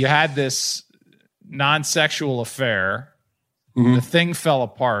you had this non-sexual affair. The thing fell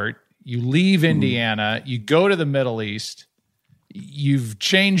apart. You leave Indiana, you go to the Middle East, you've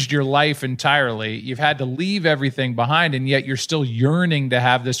changed your life entirely. You've had to leave everything behind, and yet you're still yearning to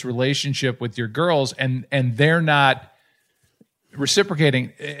have this relationship with your girls, and they're not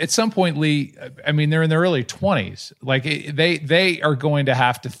reciprocating. At some point, Lee, I mean, they're in their early 20s. Like they are going to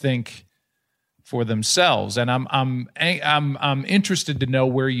have to think for themselves. And I'm interested to know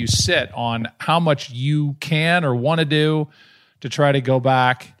where you sit on how much you can or want to do to try to go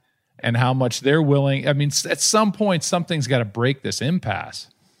back, and how much they're willing. I mean, at some point, something's got to break this impasse.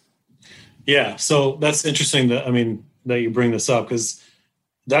 Yeah. So that's interesting that you bring this up, because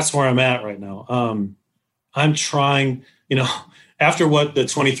that's where I'm at right now. I'm trying, after what the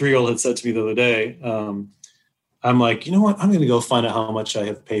 23-year-old had said to me the other day, I'm like, you know what? I'm going to go find out how much I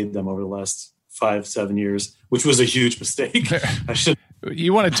have paid them over the last 5-7 years, which was a huge mistake. I should.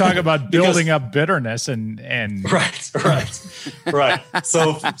 You want to talk about building up bitterness and right.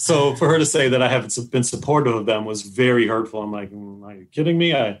 So for her to say that I haven't been supportive of them was very hurtful. I'm like, are you kidding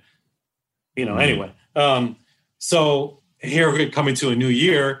me? Anyway. So here we're coming to a new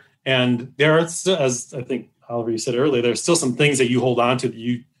year, and there are still, as I think Oliver, you said earlier, there's still some things that you hold on to that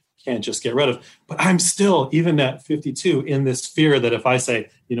you can't just get rid of. But I'm still, even at 52, in this fear that if I say,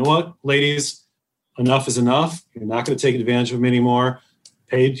 you know what, ladies, enough is enough. You're not going to take advantage of them anymore.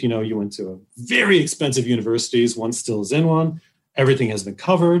 Paid, you went to a very expensive universities. One still is in one. Everything has been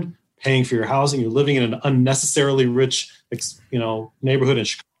covered. Paying for your housing. You're living in an unnecessarily rich, neighborhood in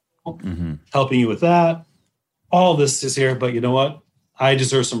Chicago. Helping you with that. All this is here, but you know what? I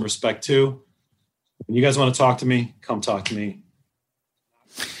deserve some respect too. When you guys want to talk to me, come talk to me.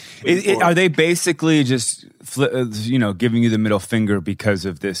 Are they basically just, giving you the middle finger because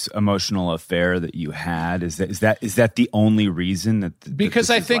of this emotional affair that you had? Is that the only reason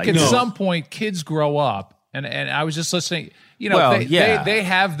because I think at some point kids grow up, and I was just listening. They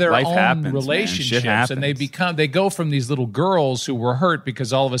have their own relationships, and they go from these little girls who were hurt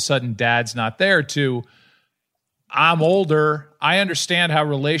because all of a sudden dad's not there to, I'm older. I understand how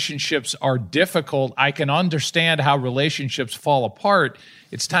relationships are difficult. I can understand how relationships fall apart.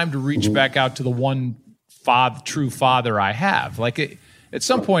 It's time to reach back out to the one true father I have. At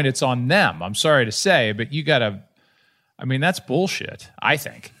some point, it's on them. I'm sorry to say, but you got to. I mean, that's bullshit, I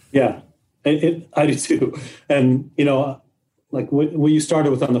think. Yeah, I do too. And like what you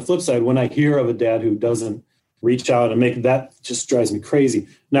started with on the flip side, when I hear of a dad who doesn't reach out and make that just drives me crazy.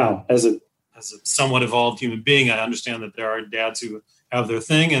 Now, as a somewhat evolved human being, I understand that there are dads who have their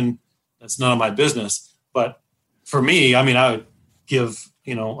thing, and that's none of my business. But for me, I mean, I would give,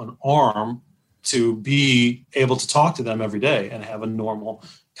 an arm to be able to talk to them every day and have a normal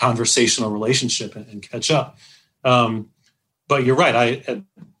conversational relationship and catch up. But you're right. At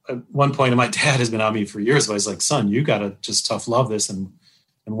one point, and my dad has been on me for years, but he's like, son, you got to just tough love this and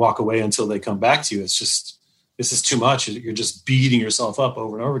walk away until they come back to you. It's just, this is too much. You're just beating yourself up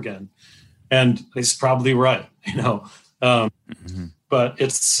over and over again. And he's probably right, but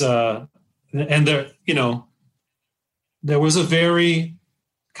it's, and there, there was a very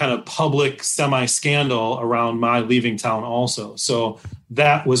kind of public semi-scandal around my leaving town also. So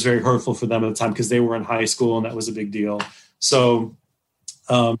that was very hurtful for them at the time because they were in high school and that was a big deal. So,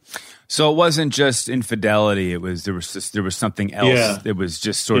 so it wasn't just infidelity. There was something else. Yeah. It was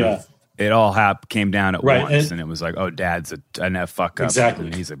just sort of, it all came down at once. And it was like, oh, dad's a fuck up. Exactly. I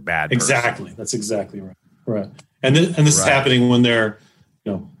mean, he's a bad person. Exactly. That's exactly right. Right. And this is happening when they're,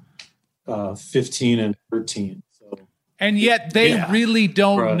 15 and 13. And yet they really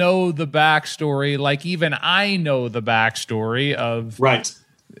don't know the backstory. Like even I know the backstory of,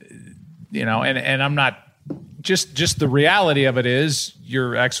 and I'm not just the reality of it is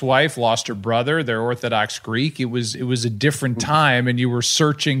your ex-wife lost her brother. They're Orthodox Greek. It was a different time and you were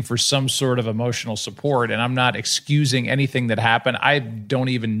searching for some sort of emotional support. And I'm not excusing anything that happened. I don't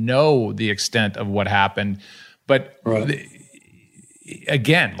even know the extent of what happened, but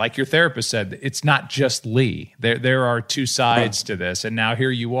again, like your therapist said, it's not just Lee. There are two sides to this, and now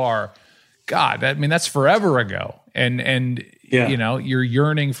here you are. God, I mean, that's forever ago, and you're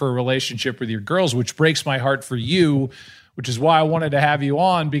yearning for a relationship with your girls, which breaks my heart for you. Which is why I wanted to have you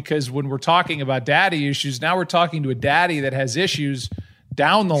on, because when we're talking about daddy issues, now we're talking to a daddy that has issues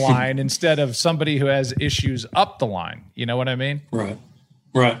down the line instead of somebody who has issues up the line. You know what I mean? Right.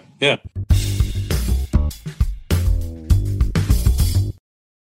 Yeah.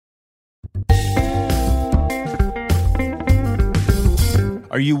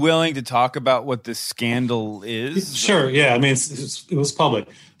 Are you willing to talk about what the scandal is? Sure. Yeah. I mean, it was public.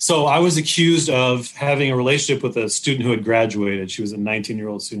 So I was accused of having a relationship with a student who had graduated. She was a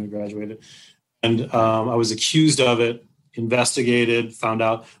 19-year-old student who graduated. And I was accused of it, investigated, found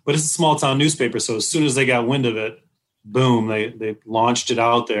out. But it's a small town newspaper. So as soon as they got wind of it, boom, they launched it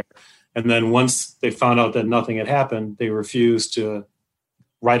out there. And then once they found out that nothing had happened, they refused to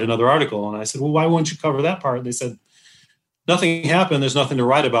write another article. And I said, well, why won't you cover that part? And they said, nothing happened. There's nothing to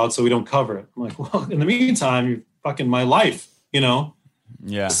write about, so we don't cover it. I'm like, well, in the meantime, you're fucking my life, Yeah.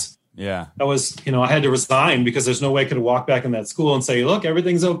 That was, I had to resign because there's no way I could have walked back in that school and say, look,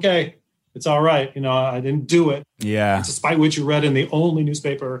 everything's okay. It's all right. I didn't do it. Yeah. Despite what you read in the only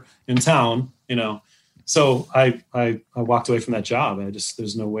newspaper in town, So I walked away from that job.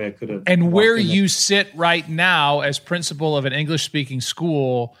 There's no way I could have. And where you sit right now as principal of an English-speaking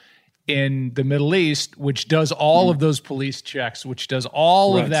school in the Middle East, which does all of those police checks, which does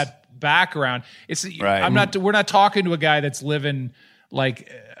all of that background. We're not talking to a guy that's living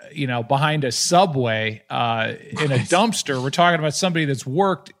like, behind a subway in a dumpster. We're talking about somebody that's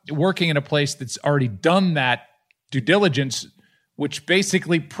working in a place that's already done that due diligence, which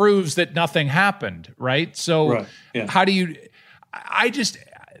basically proves that nothing happened. Right. So how do you,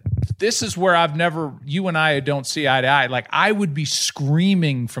 this is where you and I don't see eye to eye. Like I would be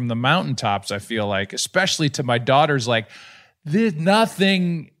screaming from the mountaintops, I feel like, especially to my daughters, like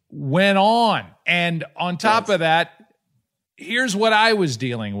nothing went on. And on top of that, here's what I was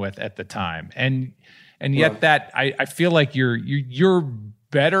dealing with at the time. And yet that I feel like you're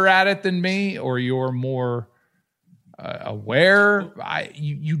better at it than me, or you're more aware.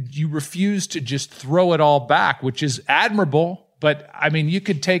 You refuse to just throw it all back, which is admirable. But I mean, you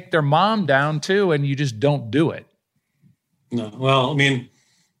could take their mom down too, and you just don't do it. No, well, I mean,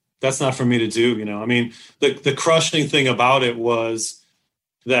 that's not for me to do. I mean, the crushing thing about it was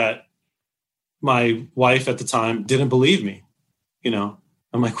that my wife at the time didn't believe me.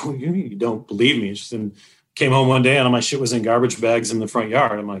 I'm like, well, you don't believe me? She came home one day and all my shit was in garbage bags in the front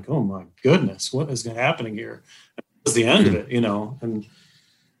yard. I'm like, oh my goodness, what is happening here? It was the end of it, and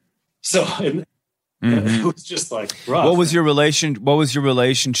so. It was just like rough. What was your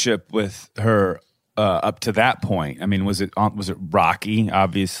relationship with her up to that point? I mean, was it rocky?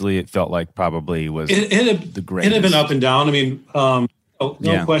 Obviously, it felt like probably was the greatest. It had been up and down. I mean,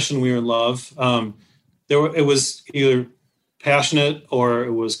 no question, we were in love. It was either passionate or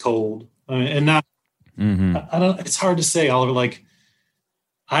it was cold. I mean, and not. I don't. It's hard to say, Oliver. Like,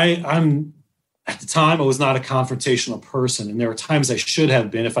 I'm at the time, I was not a confrontational person. And there were times I should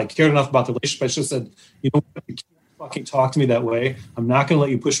have been. If I cared enough about the relationship, I should have said, you know what, you can't fucking talk to me that way. I'm not going to let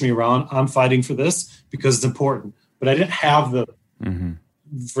you push me around. I'm fighting for this because it's important. But I didn't have the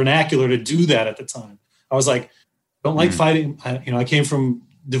vernacular to do that at the time. I was like, I don't like fighting. I came from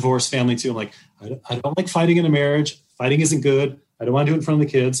divorced family too. I'm like, I don't like fighting in a marriage. Fighting isn't good. I don't want to do it in front of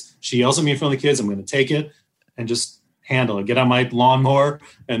the kids. She yells at me in front of the kids. I'm going to take it and just handle it. Get on my lawnmower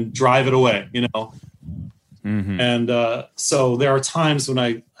and drive it away, And so there are times when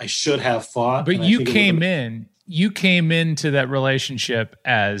I should have fought. But you came into that relationship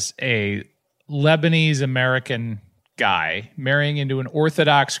as a Lebanese American guy marrying into an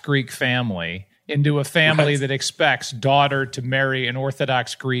Orthodox Greek family, into a family that expects daughter to marry an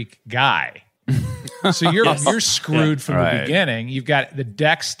Orthodox Greek guy. So you're screwed from the beginning. You've got the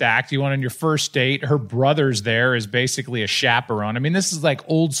deck stacked. You went on your first date. Her brother's there as basically a chaperone. I mean, this is like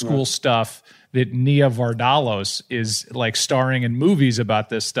old school stuff that Nia Vardalos is like starring in movies about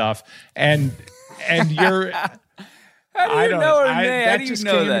this stuff. And you're... How do you know her name? How do you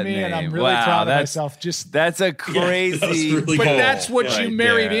know that name? And I'm really proud of myself. That's a crazy... really but cool. That's what you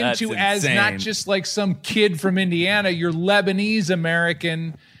married into as insane. not just like some kid from Indiana. You're Lebanese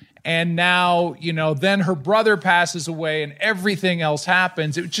American. And now, then her brother passes away and everything else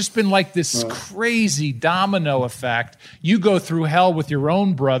happens. It's just been like this crazy domino effect. You go through hell with your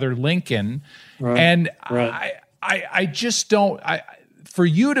own brother, Lincoln. Right. And I just don't... for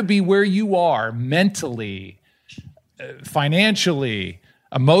you to be where you are mentally... financially,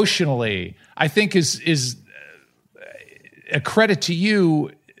 emotionally, I think is a credit to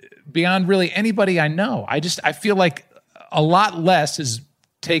you beyond really anybody I know. I feel like a lot less has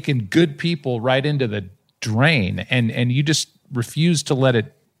taken good people right into the drain, and you just refuse to let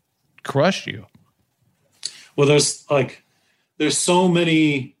it crush you. Well, there's so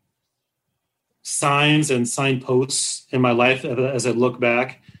many signs and signposts in my life as I look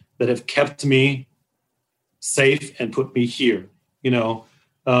back that have kept me safe and put me here.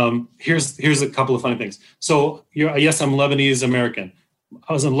 Here's a couple of funny things. So yes, I'm Lebanese American.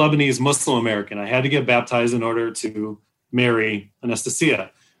 I was a Lebanese Muslim American. I had to get baptized in order to marry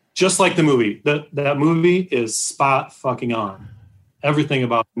Anastasia. Just like the movie. That movie is spot fucking on. Everything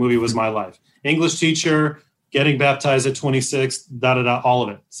about the movie was my life. English teacher, getting baptized at 26, all of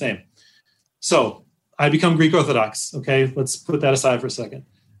it. Same. So I become Greek Orthodox. Okay, let's put that aside for a second.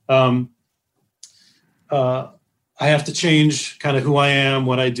 I have to change kind of who I am,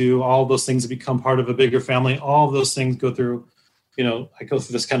 what I do, all those things to become part of a bigger family. All of those things go through, I go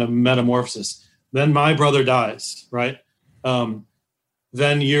through this kind of metamorphosis. Then my brother dies, right?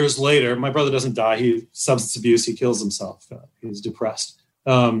 Then years later, my brother doesn't die. He substance abuse. He kills himself. He's depressed.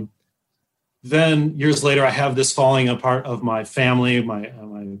 Then years later, I have this falling apart of my family,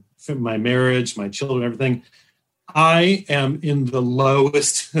 my marriage, my children, everything. I am in the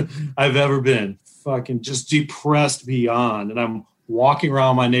lowest I've ever been. Fucking just depressed beyond. And I'm walking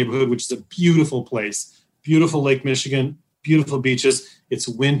around my neighborhood, which is a beautiful place, beautiful Lake Michigan, beautiful beaches. It's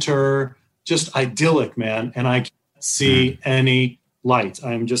winter, just idyllic, man. And I can't see any light.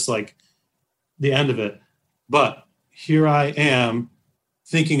 I'm just like the end of it. But here I am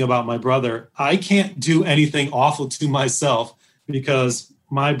thinking about my brother. I can't do anything awful to myself because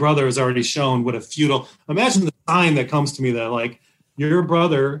my brother has already shown what a futile... Imagine the sign that comes to me that like, your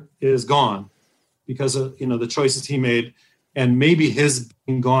brother is gone because of the choices he made, and maybe his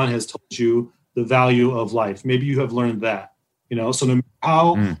being gone has told you the value of life. Maybe you have learned that. So no matter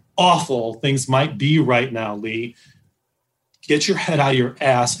how awful things might be right now, Lee, get your head out of your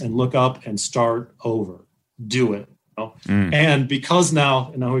ass and look up and start over. Do it. And because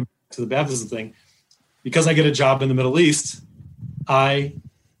now we back to the baptism thing, because I get a job in the Middle East, I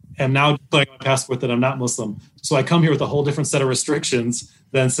am now declaring my passport that I'm not Muslim. So I come here with a whole different set of restrictions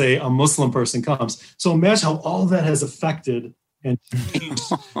than, say, a Muslim person comes. So imagine how all that has affected and changed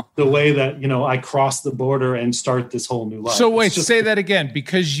the way that, I cross the border and start this whole new life. So wait, say that again.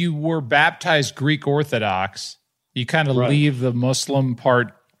 Because you were baptized Greek Orthodox, you kind of leave the Muslim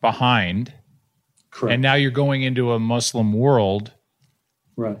part behind. Correct. And now you're going into a Muslim world.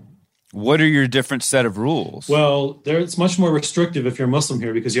 Right. What are your different set of rules? Well, it's much more restrictive if you're Muslim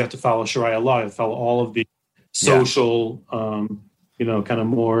here because you have to follow Sharia law. You have to follow all of the social, kind of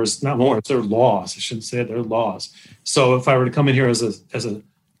mores. Not mores, they're laws. I shouldn't say it, they're laws. So if I were to come in here as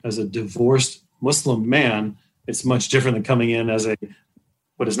a divorced Muslim man, it's much different than coming in as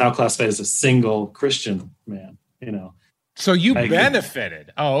what is now classified as a single Christian man. So you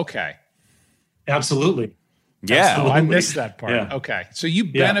benefited. Oh, okay. Absolutely. Yeah. Absolutely. I missed that part. Yeah. Okay. So you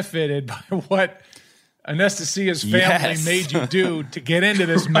benefited by what Anastasia's family made you do to get into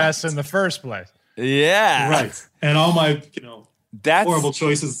this mess in the first place. Yeah. Right. And all my, that's horrible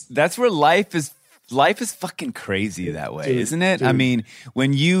choices. That's where life is fucking crazy that way, isn't it? Dude. I mean,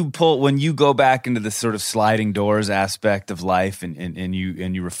 when you go back into the sort of sliding doors aspect of life and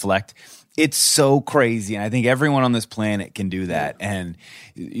you reflect, it's so crazy. And I think everyone on this planet can do that and,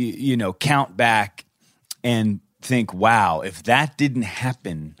 count back and think, wow, if that didn't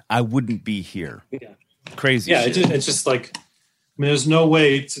happen, I wouldn't be here. Yeah. Crazy. Yeah. Shit. It's just like, there's no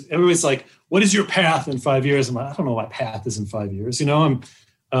way everybody's like, what is your path in 5 years? I'm like, I don't know what my path is in 5 years. I'm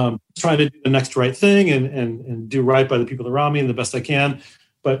trying to do the next right thing and do right by the people around me and the best I can.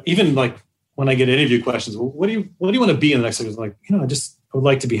 But even like when I get interview questions, well, what do you want to be in the next 6 years? Like, I would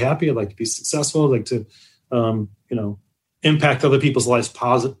like to be happy. I'd like to be successful. I'd like to, impact other people's lives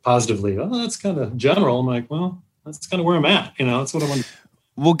positively. Oh, that's kind of general. I'm like, well, that's kind of where I'm at. That's what I want.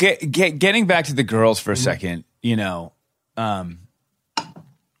 Well, getting back to the girls for a second, they're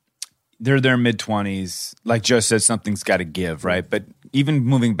their mid-20s. Like Joe said, something's got to give, right? But even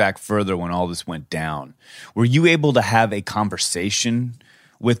moving back further when all this went down, were you able to have a conversation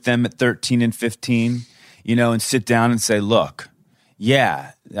with them at 13 and 15, and sit down and say, look,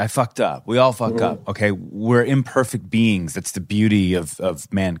 yeah, I fucked up. We all fuck up. Okay. We're imperfect beings. That's the beauty of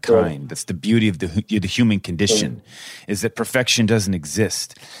mankind. That's the beauty of the human condition is that perfection doesn't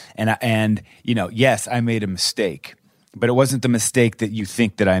exist. And yes, I made a mistake, but it wasn't the mistake that you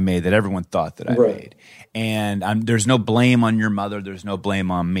think that I made, that everyone thought that I made. And there's no blame on your mother. There's no blame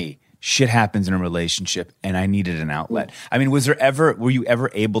on me. Shit happens in a relationship and I needed an outlet. I mean, were you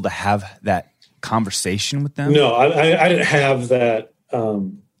ever able to have that conversation with them? No, I didn't have that. I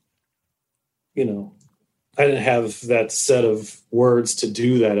didn't have that set of words to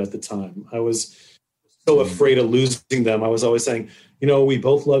do that at the time. I was so afraid of losing them. I was always saying, we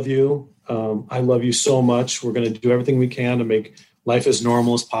both love you. I love you so much. We're going to do everything we can to make life as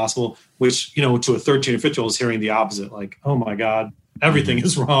normal as possible, which, to a 13 or 15-year-old is hearing the opposite. Like, oh my God, everything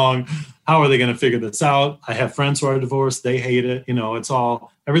is wrong. How are they going to figure this out? I have friends who are divorced. They hate it. It's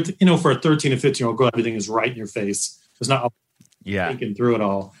all everything, for a 13 and 15-year-old girl, everything is right in your face. There's not thinking through it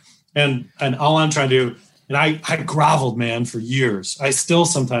all. And all I'm trying to do, and I groveled, man, for years. I still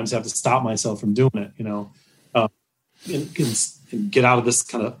sometimes have to stop myself from doing it, and get out of this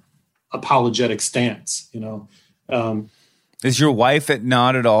kind of apologetic stance, Is your wife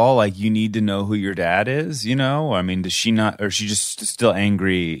not at all like, you need to know who your dad is, I mean, does she not, or is she just still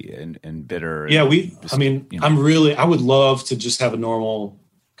angry and bitter? Yeah, I would love to just have a normal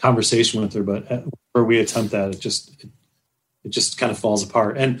conversation with her, but where we attempt that, it just kind of falls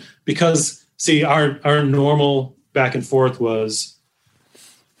apart. And because, see, our normal back and forth was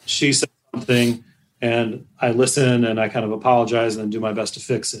she said something and I listen and I kind of apologize and then do my best to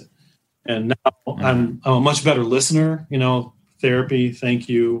fix it. And now I'm a much better listener, therapy, thank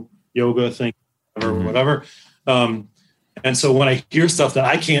you, yoga, thank you, or whatever. And so when I hear stuff that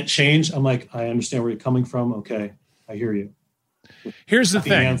I can't change, I'm like, I understand where you're coming from. Okay, I hear you. Here's the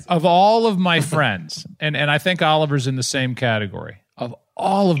thing. Of all of my friends, and I think Oliver's in the same category, of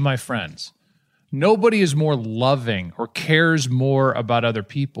all of my friends, nobody is more loving or cares more about other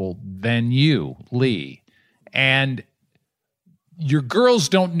people than you, Lee. And your girls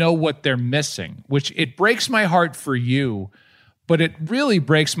don't know what they're missing, which it breaks my heart for you, but it really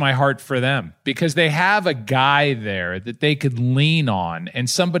breaks my heart for them because they have a guy there that they could lean on and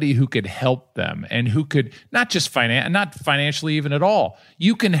somebody who could help them and who could not financially even at all.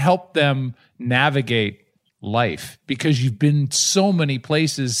 You can help them navigate life because you've been so many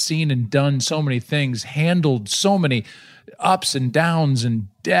places, seen and done so many things, handled so many ups and downs and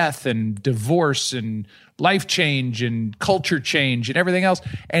death and divorce and life change and culture change and everything else.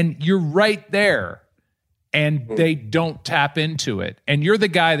 And you're right there. And they don't tap into it. And you're the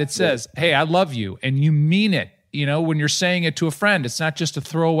guy that says, hey, I love you. And you mean it, when you're saying it to a friend. It's not just a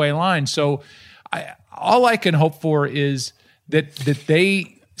throwaway line. So all I can hope for is that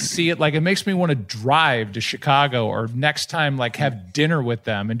they see it. Like, it makes me want to drive to Chicago or next time, like, have dinner with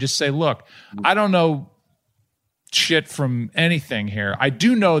them and just say, look, I don't know shit from anything here. I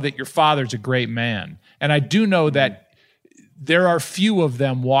do know that your father's a great man. And I do know that there are few of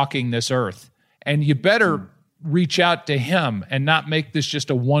them walking this earth. And you better reach out to him and not make this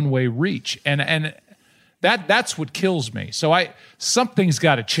just a one-way reach. And that's what kills me. So something's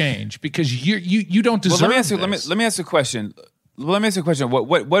got to change because you don't deserve. Well, let me ask a question.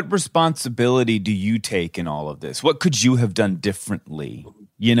 What responsibility do you take in all of this? What could you have done differently?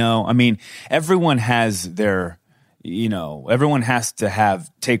 I mean, everyone has their. Everyone has to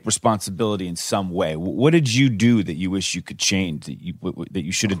take responsibility in some way. What did you do that you wish you could change, that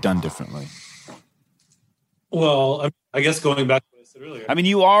you should have done differently? Well, I guess going back to what I said earlier. I mean,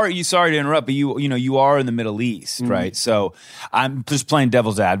 you sorry to interrupt, but you are in the Middle East, right? So I'm just playing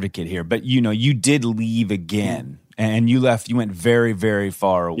devil's advocate here, but you did leave again and you went very, very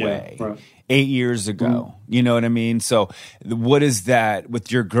far away. Yeah, right. 8 years ago. You know what I mean? So what is that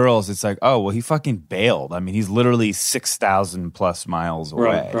with your girls? It's like, oh, well, he fucking bailed. I mean, he's literally 6,000 plus miles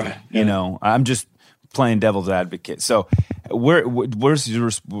away. Right. Yeah. I'm just playing devil's advocate. So what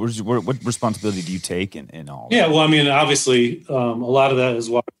responsibility do you take in all that? Yeah, well, I mean, obviously, a lot of that is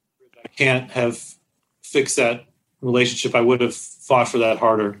why I can't have fixed that relationship. I would have fought for that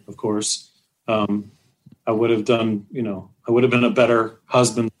harder, of course. I would have done, I would have been a better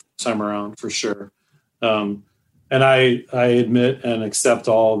husband this time around for sure. And I admit and accept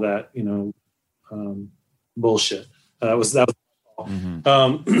all that, bullshit. That was all.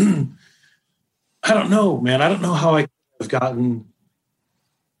 I don't know, man. I don't know how I could have gotten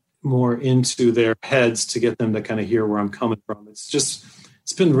more into their heads to get them to kind of hear where I'm coming from. It's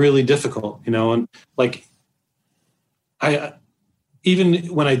been really difficult, and like even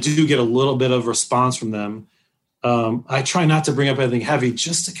when I do get a little bit of response from them, I try not to bring up anything heavy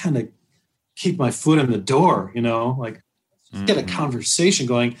just to kind of keep my foot in the door, get a conversation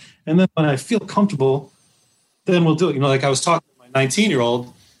going. And then when I feel comfortable, then we'll do it. Like I was talking to my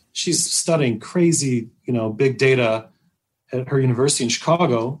 19-year-old, she's studying crazy, big data at her university in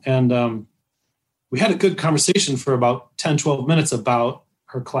Chicago. And we had a good conversation for about 10, 12 minutes about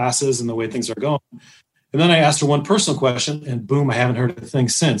her classes and the way things are going. And then I asked her one personal question and boom, I haven't heard a thing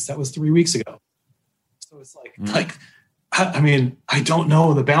since. That was 3 weeks ago. So it's I don't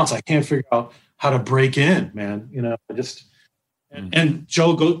know the balance. I can't figure out how to break in, man. And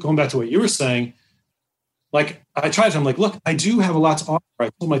Joe, going back to what you were saying, like I tried to, I'm like, look, I do have a lot to offer. I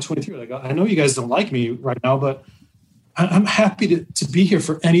told my 23, like, I know you guys don't like me right now, but I'm happy to be here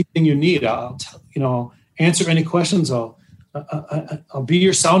for anything you need. I'll answer any questions. I'll be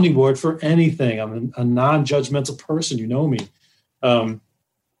your sounding board for anything. I'm a non-judgmental person. You know me.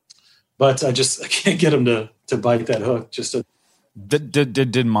 But I can't get him to bite that hook.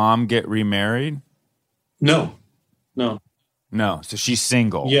 Did mom get remarried? No. So she's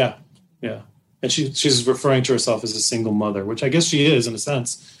single. Yeah. And she's referring to herself as a single mother, which I guess she is in a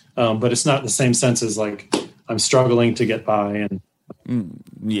sense. But it's not in the same sense as like I'm struggling to get by. And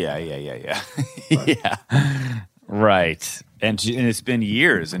yeah. Yeah. Right. And it's been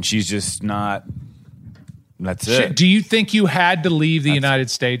years and she's just not. That's it. Do you think you had to leave the United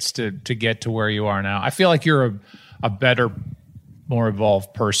States to get to where you are now? I feel like you're a better, more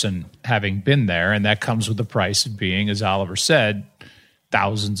evolved person having been there, and that comes with the price of being, as Oliver said,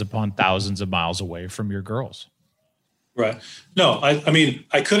 thousands upon thousands of miles away from your girls. Right. No, I mean,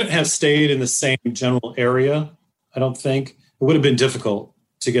 I couldn't have stayed in the same general area. I don't think it would have been difficult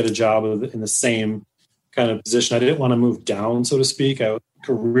to get a job in the same kind of position. I didn't want to move down, so to speak.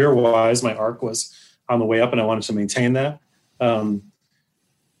 Career-wise, my arc was on the way up and I wanted to maintain that. And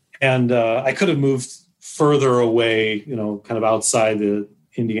I could have moved further away, kind of outside the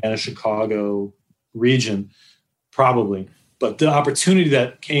Indiana, Chicago region, probably. But the opportunity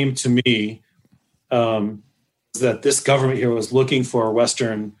that came to me was that this government here was looking for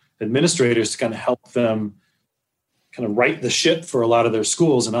Western administrators to kind of help them kind of right the ship for a lot of their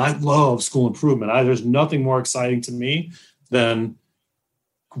schools. And I love school improvement. There's nothing more exciting to me than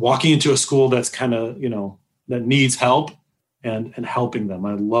walking into a school that's kind of, that needs help and helping them.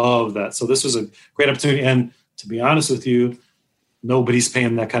 I love that. So this was a great opportunity. And to be honest with you, nobody's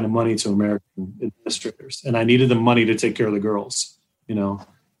paying that kind of money to American administrators. And I needed the money to take care of the girls,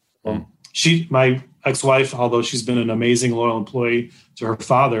 my ex-wife, although she's been an amazing loyal employee to her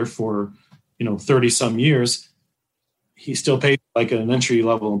father for, 30 some years, he still paid like an entry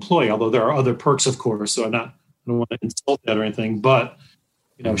level employee, although there are other perks, of course. So I don't want to insult that or anything, but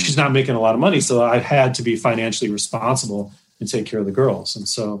she's not making a lot of money. So I had to be financially responsible and take care of the girls. And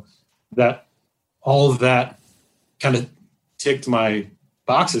so all of that kind of ticked my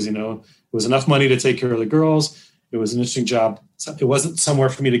boxes, it was enough money to take care of the girls. It was an interesting job. It wasn't somewhere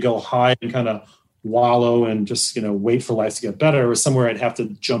for me to go hide and kind of wallow and just, wait for life to get better. It was somewhere I'd have to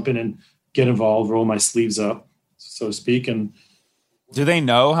jump in and get involved, roll my sleeves up, so to speak. And do they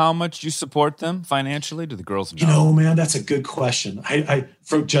know how much you support them financially? Do the girls know? Man, that's a good question.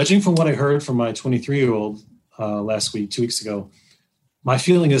 From judging from what I heard from my 23-year-old last week, 2 weeks ago, my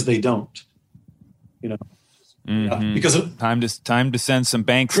feeling is they don't. Because time to send some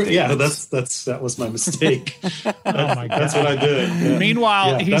bank statements. Yeah, that was my mistake. Oh my God. That's what I did. Yeah.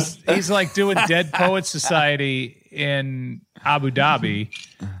 Meanwhile, he's like doing Dead Poets Society in Abu Dhabi.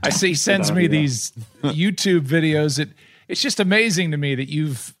 I see he sends me these YouTube videos. It's just amazing to me that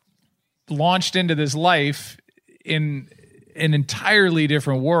you've launched into this life in an entirely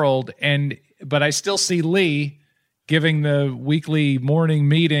different world, but I still see Lee giving the weekly morning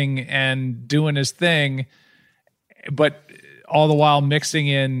meeting and doing his thing, but all the while mixing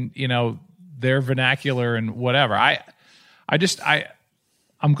in, their vernacular and whatever.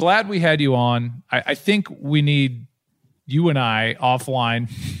 I'm glad we had you on. I think you and I offline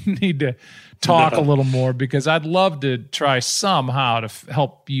need to talk a little more, because I'd love to try somehow to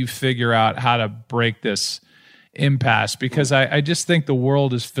help you figure out how to break this impasse, because I just think the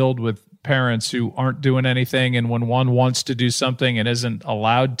world is filled with parents who aren't doing anything, and when one wants to do something and isn't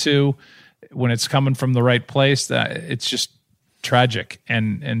allowed to, when it's coming from the right place, that it's just tragic.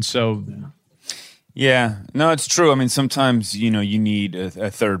 And so yeah, no, it's true. I mean, sometimes you need a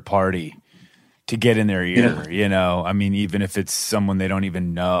third party to get in their ear, I mean, even if it's someone they don't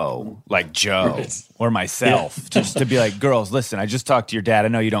even know, like Joe or myself, just to be like, girls, listen, I just talked to your dad. I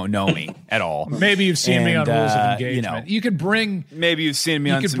know you don't know me at all. Maybe you've seen me on Rules of Engagement. You could bring, maybe you've seen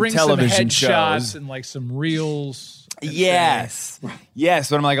me on some bring television some shows and like some reels. Yes.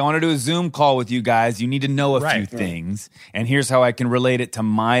 But I'm like, I want to do a Zoom call with you guys. You need to know a few things. And here's how I can relate it to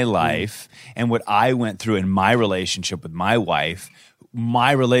my life and what I went through in my relationship with my wife,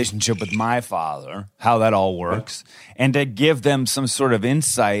 my relationship with my father, how that all works, and to give them some sort of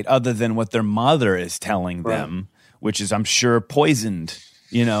insight other than what their mother is telling them, which is, I'm sure, poisoned,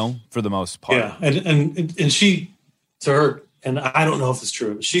 for the most part. Yeah, and she, to her, and I don't know if it's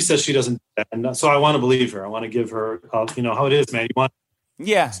true, but she says she doesn't, and so I want to believe her. I want to give her, how it is, man. You want to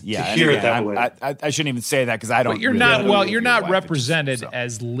hear it that way. I shouldn't even say that, because I don't. But you're not represented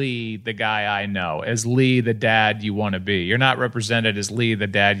as Lee, the guy I know, as Lee, the dad you want to be. You're not represented as Lee, the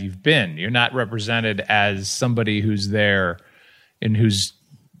dad you've been. You're not represented as somebody who's there and who's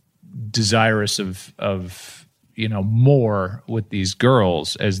desirous of more with these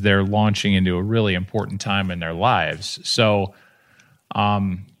girls as they're launching into a really important time in their lives. So,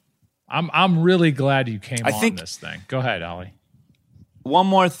 I'm really glad you came on this thing. Go ahead, Ollie. One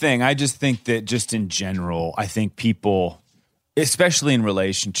more thing. I just think that just in general, I think people, especially in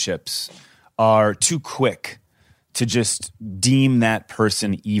relationships, are too quick to just deem that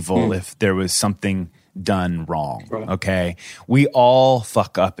person evil if there was something done wrong. Right. Okay? We all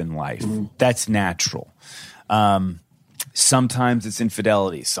fuck up in life. That's natural. Sometimes it's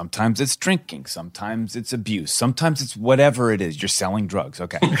infidelity. Sometimes it's drinking. Sometimes it's abuse. Sometimes it's whatever it is. You're selling drugs.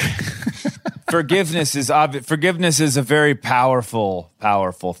 Okay. Forgiveness is a very powerful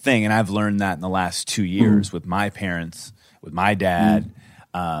thing, and I've learned that in the last 2 years with my parents, with my dad,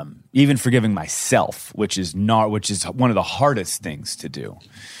 even forgiving myself, which is one of the hardest things to do,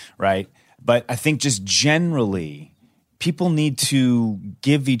 right? But I think just generally, people need to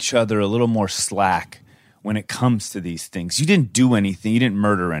give each other a little more slack when it comes to these things. You didn't do anything. You didn't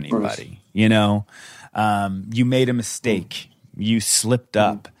murder anybody. You made a mistake. You slipped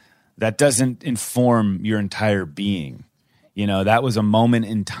up. That doesn't inform your entire being. That was a moment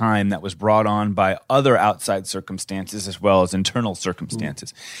in time that was brought on by other outside circumstances as well as internal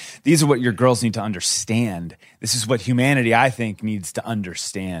circumstances. These are what your girls need to understand. This is what humanity, I think, needs to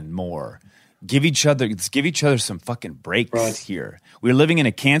understand more. Let's give each other some fucking breaks here. We're living in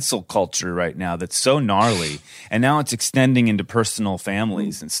a cancel culture right now that's so gnarly, and now it's extending into personal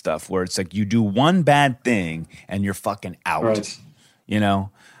families and stuff where it's like you do one bad thing and you're fucking out.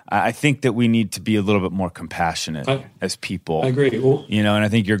 I think that we need to be a little bit more compassionate as people. I agree. Well, and I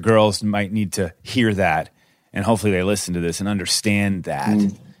think your girls might need to hear that, and hopefully they listen to this and understand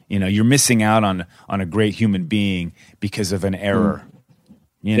that. You're missing out on a great human being because of an error.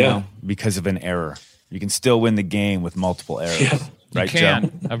 Because of an error. You can still win the game with multiple errors. Yeah. Right, you can.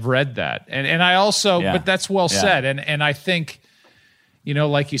 Joe? I've read that. And I also, but that's well said. And I think,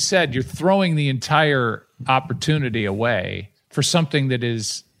 like you said, you're throwing the entire opportunity away for something that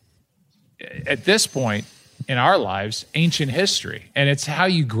is, at this point in our lives, ancient history. And it's how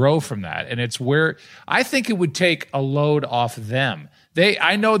you grow from that. And it's where I think it would take a load off them.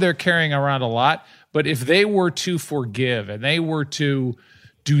 I know they're carrying around a lot, but if they were to forgive and they were to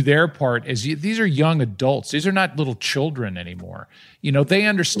do their part, these are young adults. These are not little children anymore. They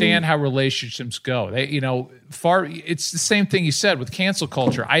understand how relationships go. It's the same thing you said with cancel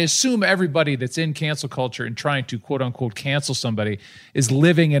culture. I assume everybody that's in cancel culture and trying to quote unquote cancel somebody is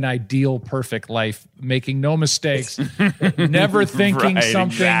living an ideal, perfect life, making no mistakes, never thinking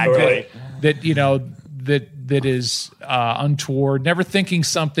something that is untoward, never thinking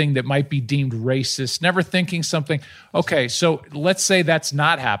something that might be deemed racist, never thinking something. Okay, so let's say that's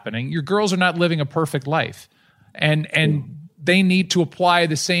not happening. Your girls are not living a perfect life. And they need to apply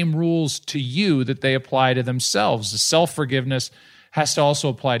the same rules to you that they apply to themselves. The self-forgiveness has to also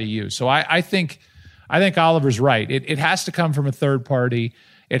apply to you. So I think I think Oliver's right. It has to come from a third party.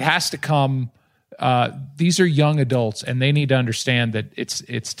 It has to come. These are young adults, and they need to understand that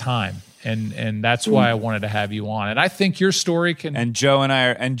it's time, and that's why I wanted to have you on. And I think your story can. And Joe and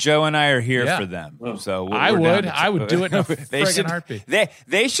I are here for them. So I would do it in a friggin' heartbeat.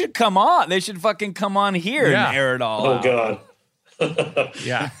 They should come on. They should fucking come on here and air it all. Oh out. God.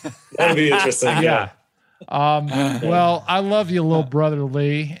 Yeah, that'd be interesting. Yeah. Well, I love you, little brother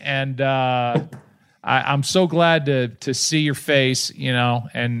Lee, and I'm so glad to see your face,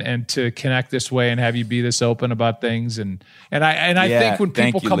 and to connect this way and have you be this open about things. And I think when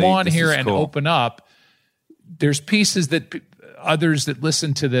people come on here and open up, there's pieces that others that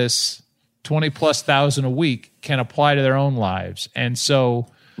listen to this 20,000+ a week can apply to their own lives. And so,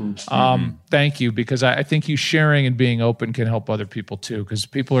 thank you, because I think you sharing and being open can help other people too, because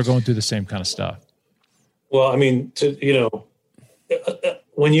people are going through the same kind of stuff. Well, I mean,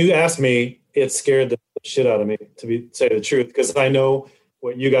 when you asked me, it scared the shit out of me, to say the truth, because I know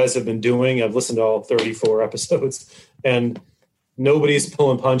what you guys have been doing. I've listened to all 34 episodes, and nobody's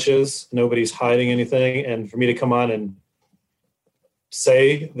pulling punches, nobody's hiding anything. And for me to come on and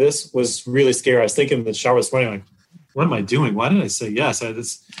say this was really scary. I was thinking in the shower this morning, like, what am I doing? Why did I say yes? I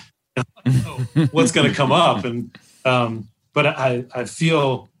don't know what's going to come up, and but I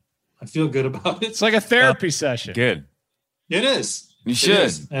feel good about it. It's like a therapy session. Good. It is. You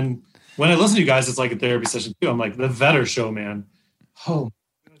should. And when I listen to you guys, it's like a therapy session too. I'm like, the Vetter show, man. Oh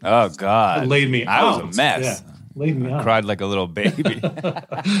God. It laid me I out. was a mess. Yeah, laid me out. Cried like a little baby.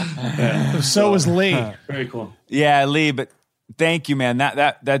 So was Lee. Very cool. Yeah, Lee, but thank you, man.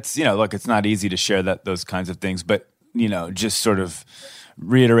 That's look, it's not easy to share those kinds of things, but just sort of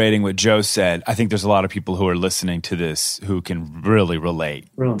reiterating what Joe said, I think there's a lot of people who are listening to this who can really relate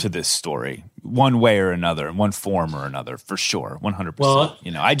to this story one way or another, in one form or another, for sure, 100%. Well,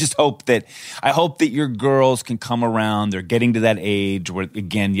 I just hope that your girls can come around. They're getting to that age where,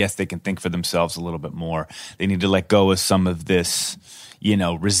 again, yes, they can think for themselves a little bit more. They need to let go of some of this,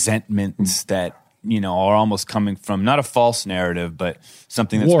 resentments that are almost coming from not a false narrative, but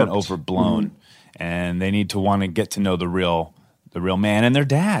something that's been overblown. And they need to want to get to know the real man and their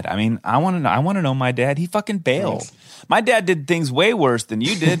dad. I mean, I want to know my dad. He fucking bailed. Right. My dad did things way worse than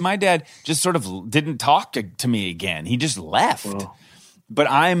you did. My dad just sort of didn't talk to me again. He just left. Well. But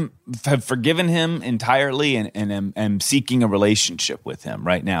have forgiven him entirely and am seeking a relationship with him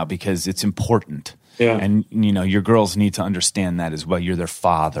right now because it's important. Yeah. And, your girls need to understand that as well. You're their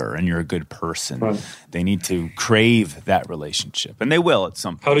father and you're a good person. Right. They need to crave that relationship. And they will at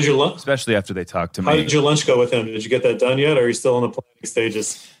some point. How did your lunch? Especially after they talk to me. How did your lunch go with him? Did you get that done yet? Or are you still in the planning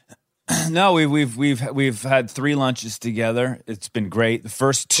stages? No, we've had 3 lunches together. It's been great. The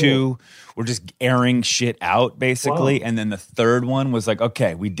first 2 were just airing shit out, basically. Wow. And then the third one was like,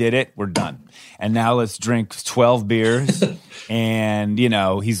 okay, we did it. We're done. And now let's drink 12 beers. And,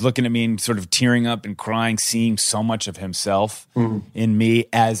 he's looking at me and sort of tearing up and crying, seeing so much of himself in me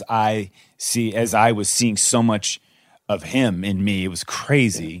as I was seeing so much of him in me. It was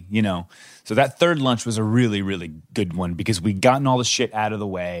crazy, So that third lunch was a really, really good one because we'd gotten all the shit out of the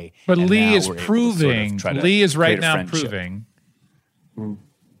way. But Lee is proving, Lee is right now proving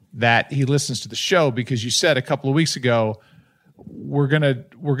that he listens to the show, because you said a couple of weeks ago, we're gonna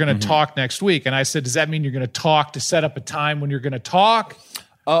talk next week, and I said, does that mean you're gonna talk to set up a time when you're gonna talk?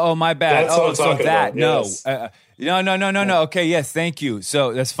 Oh, my bad. That's so that yes. No. Okay, yes, thank you.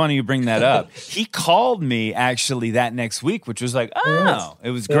 So that's funny you bring that up. He called me actually that next week, which was like,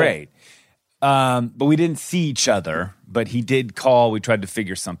 it was great. But we didn't see each other. But he did call. We tried to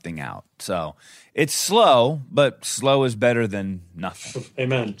figure something out. So it's slow, but slow is better than nothing.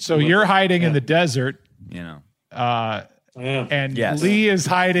 Amen. So you're hiding in the desert. I am. And Lee is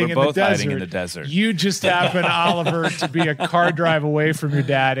hiding in the desert. Hiding in the desert. You just happen, Oliver, to be a car drive away from your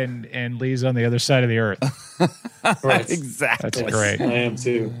dad, and Lee's on the other side of the earth. Right. Exactly. That's great. I am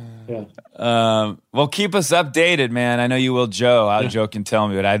too. Yeah. Well, keep us updated, man. I know you will, Joe. Joe can tell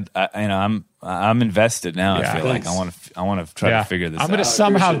me, but I'm invested now. I feel like I want to try to figure this out. I'm going to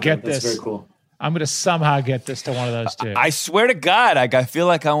somehow get this. That's very cool. I'm going to somehow get this to one of those two. I swear to God, I feel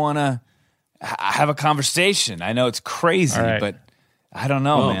like I want to have a conversation. I know it's crazy, but I don't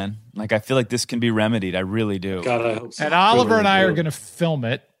know, man. Like, I feel like this can be remedied. I really do. God, I hope so. And Oliver and I are going to film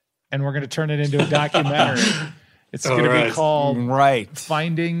it, and we're going to turn it into a documentary. It's going to be called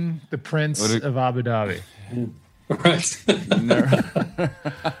Finding the Prince of Abu Dhabi. Right.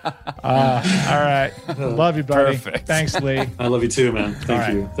 All right. Love you, buddy. Perfect. Thanks, Lee. I love you too, man.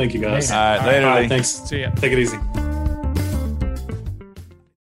 Thank you. Thank you, guys. All right. Later, Lee. Thanks. See ya. Take it easy.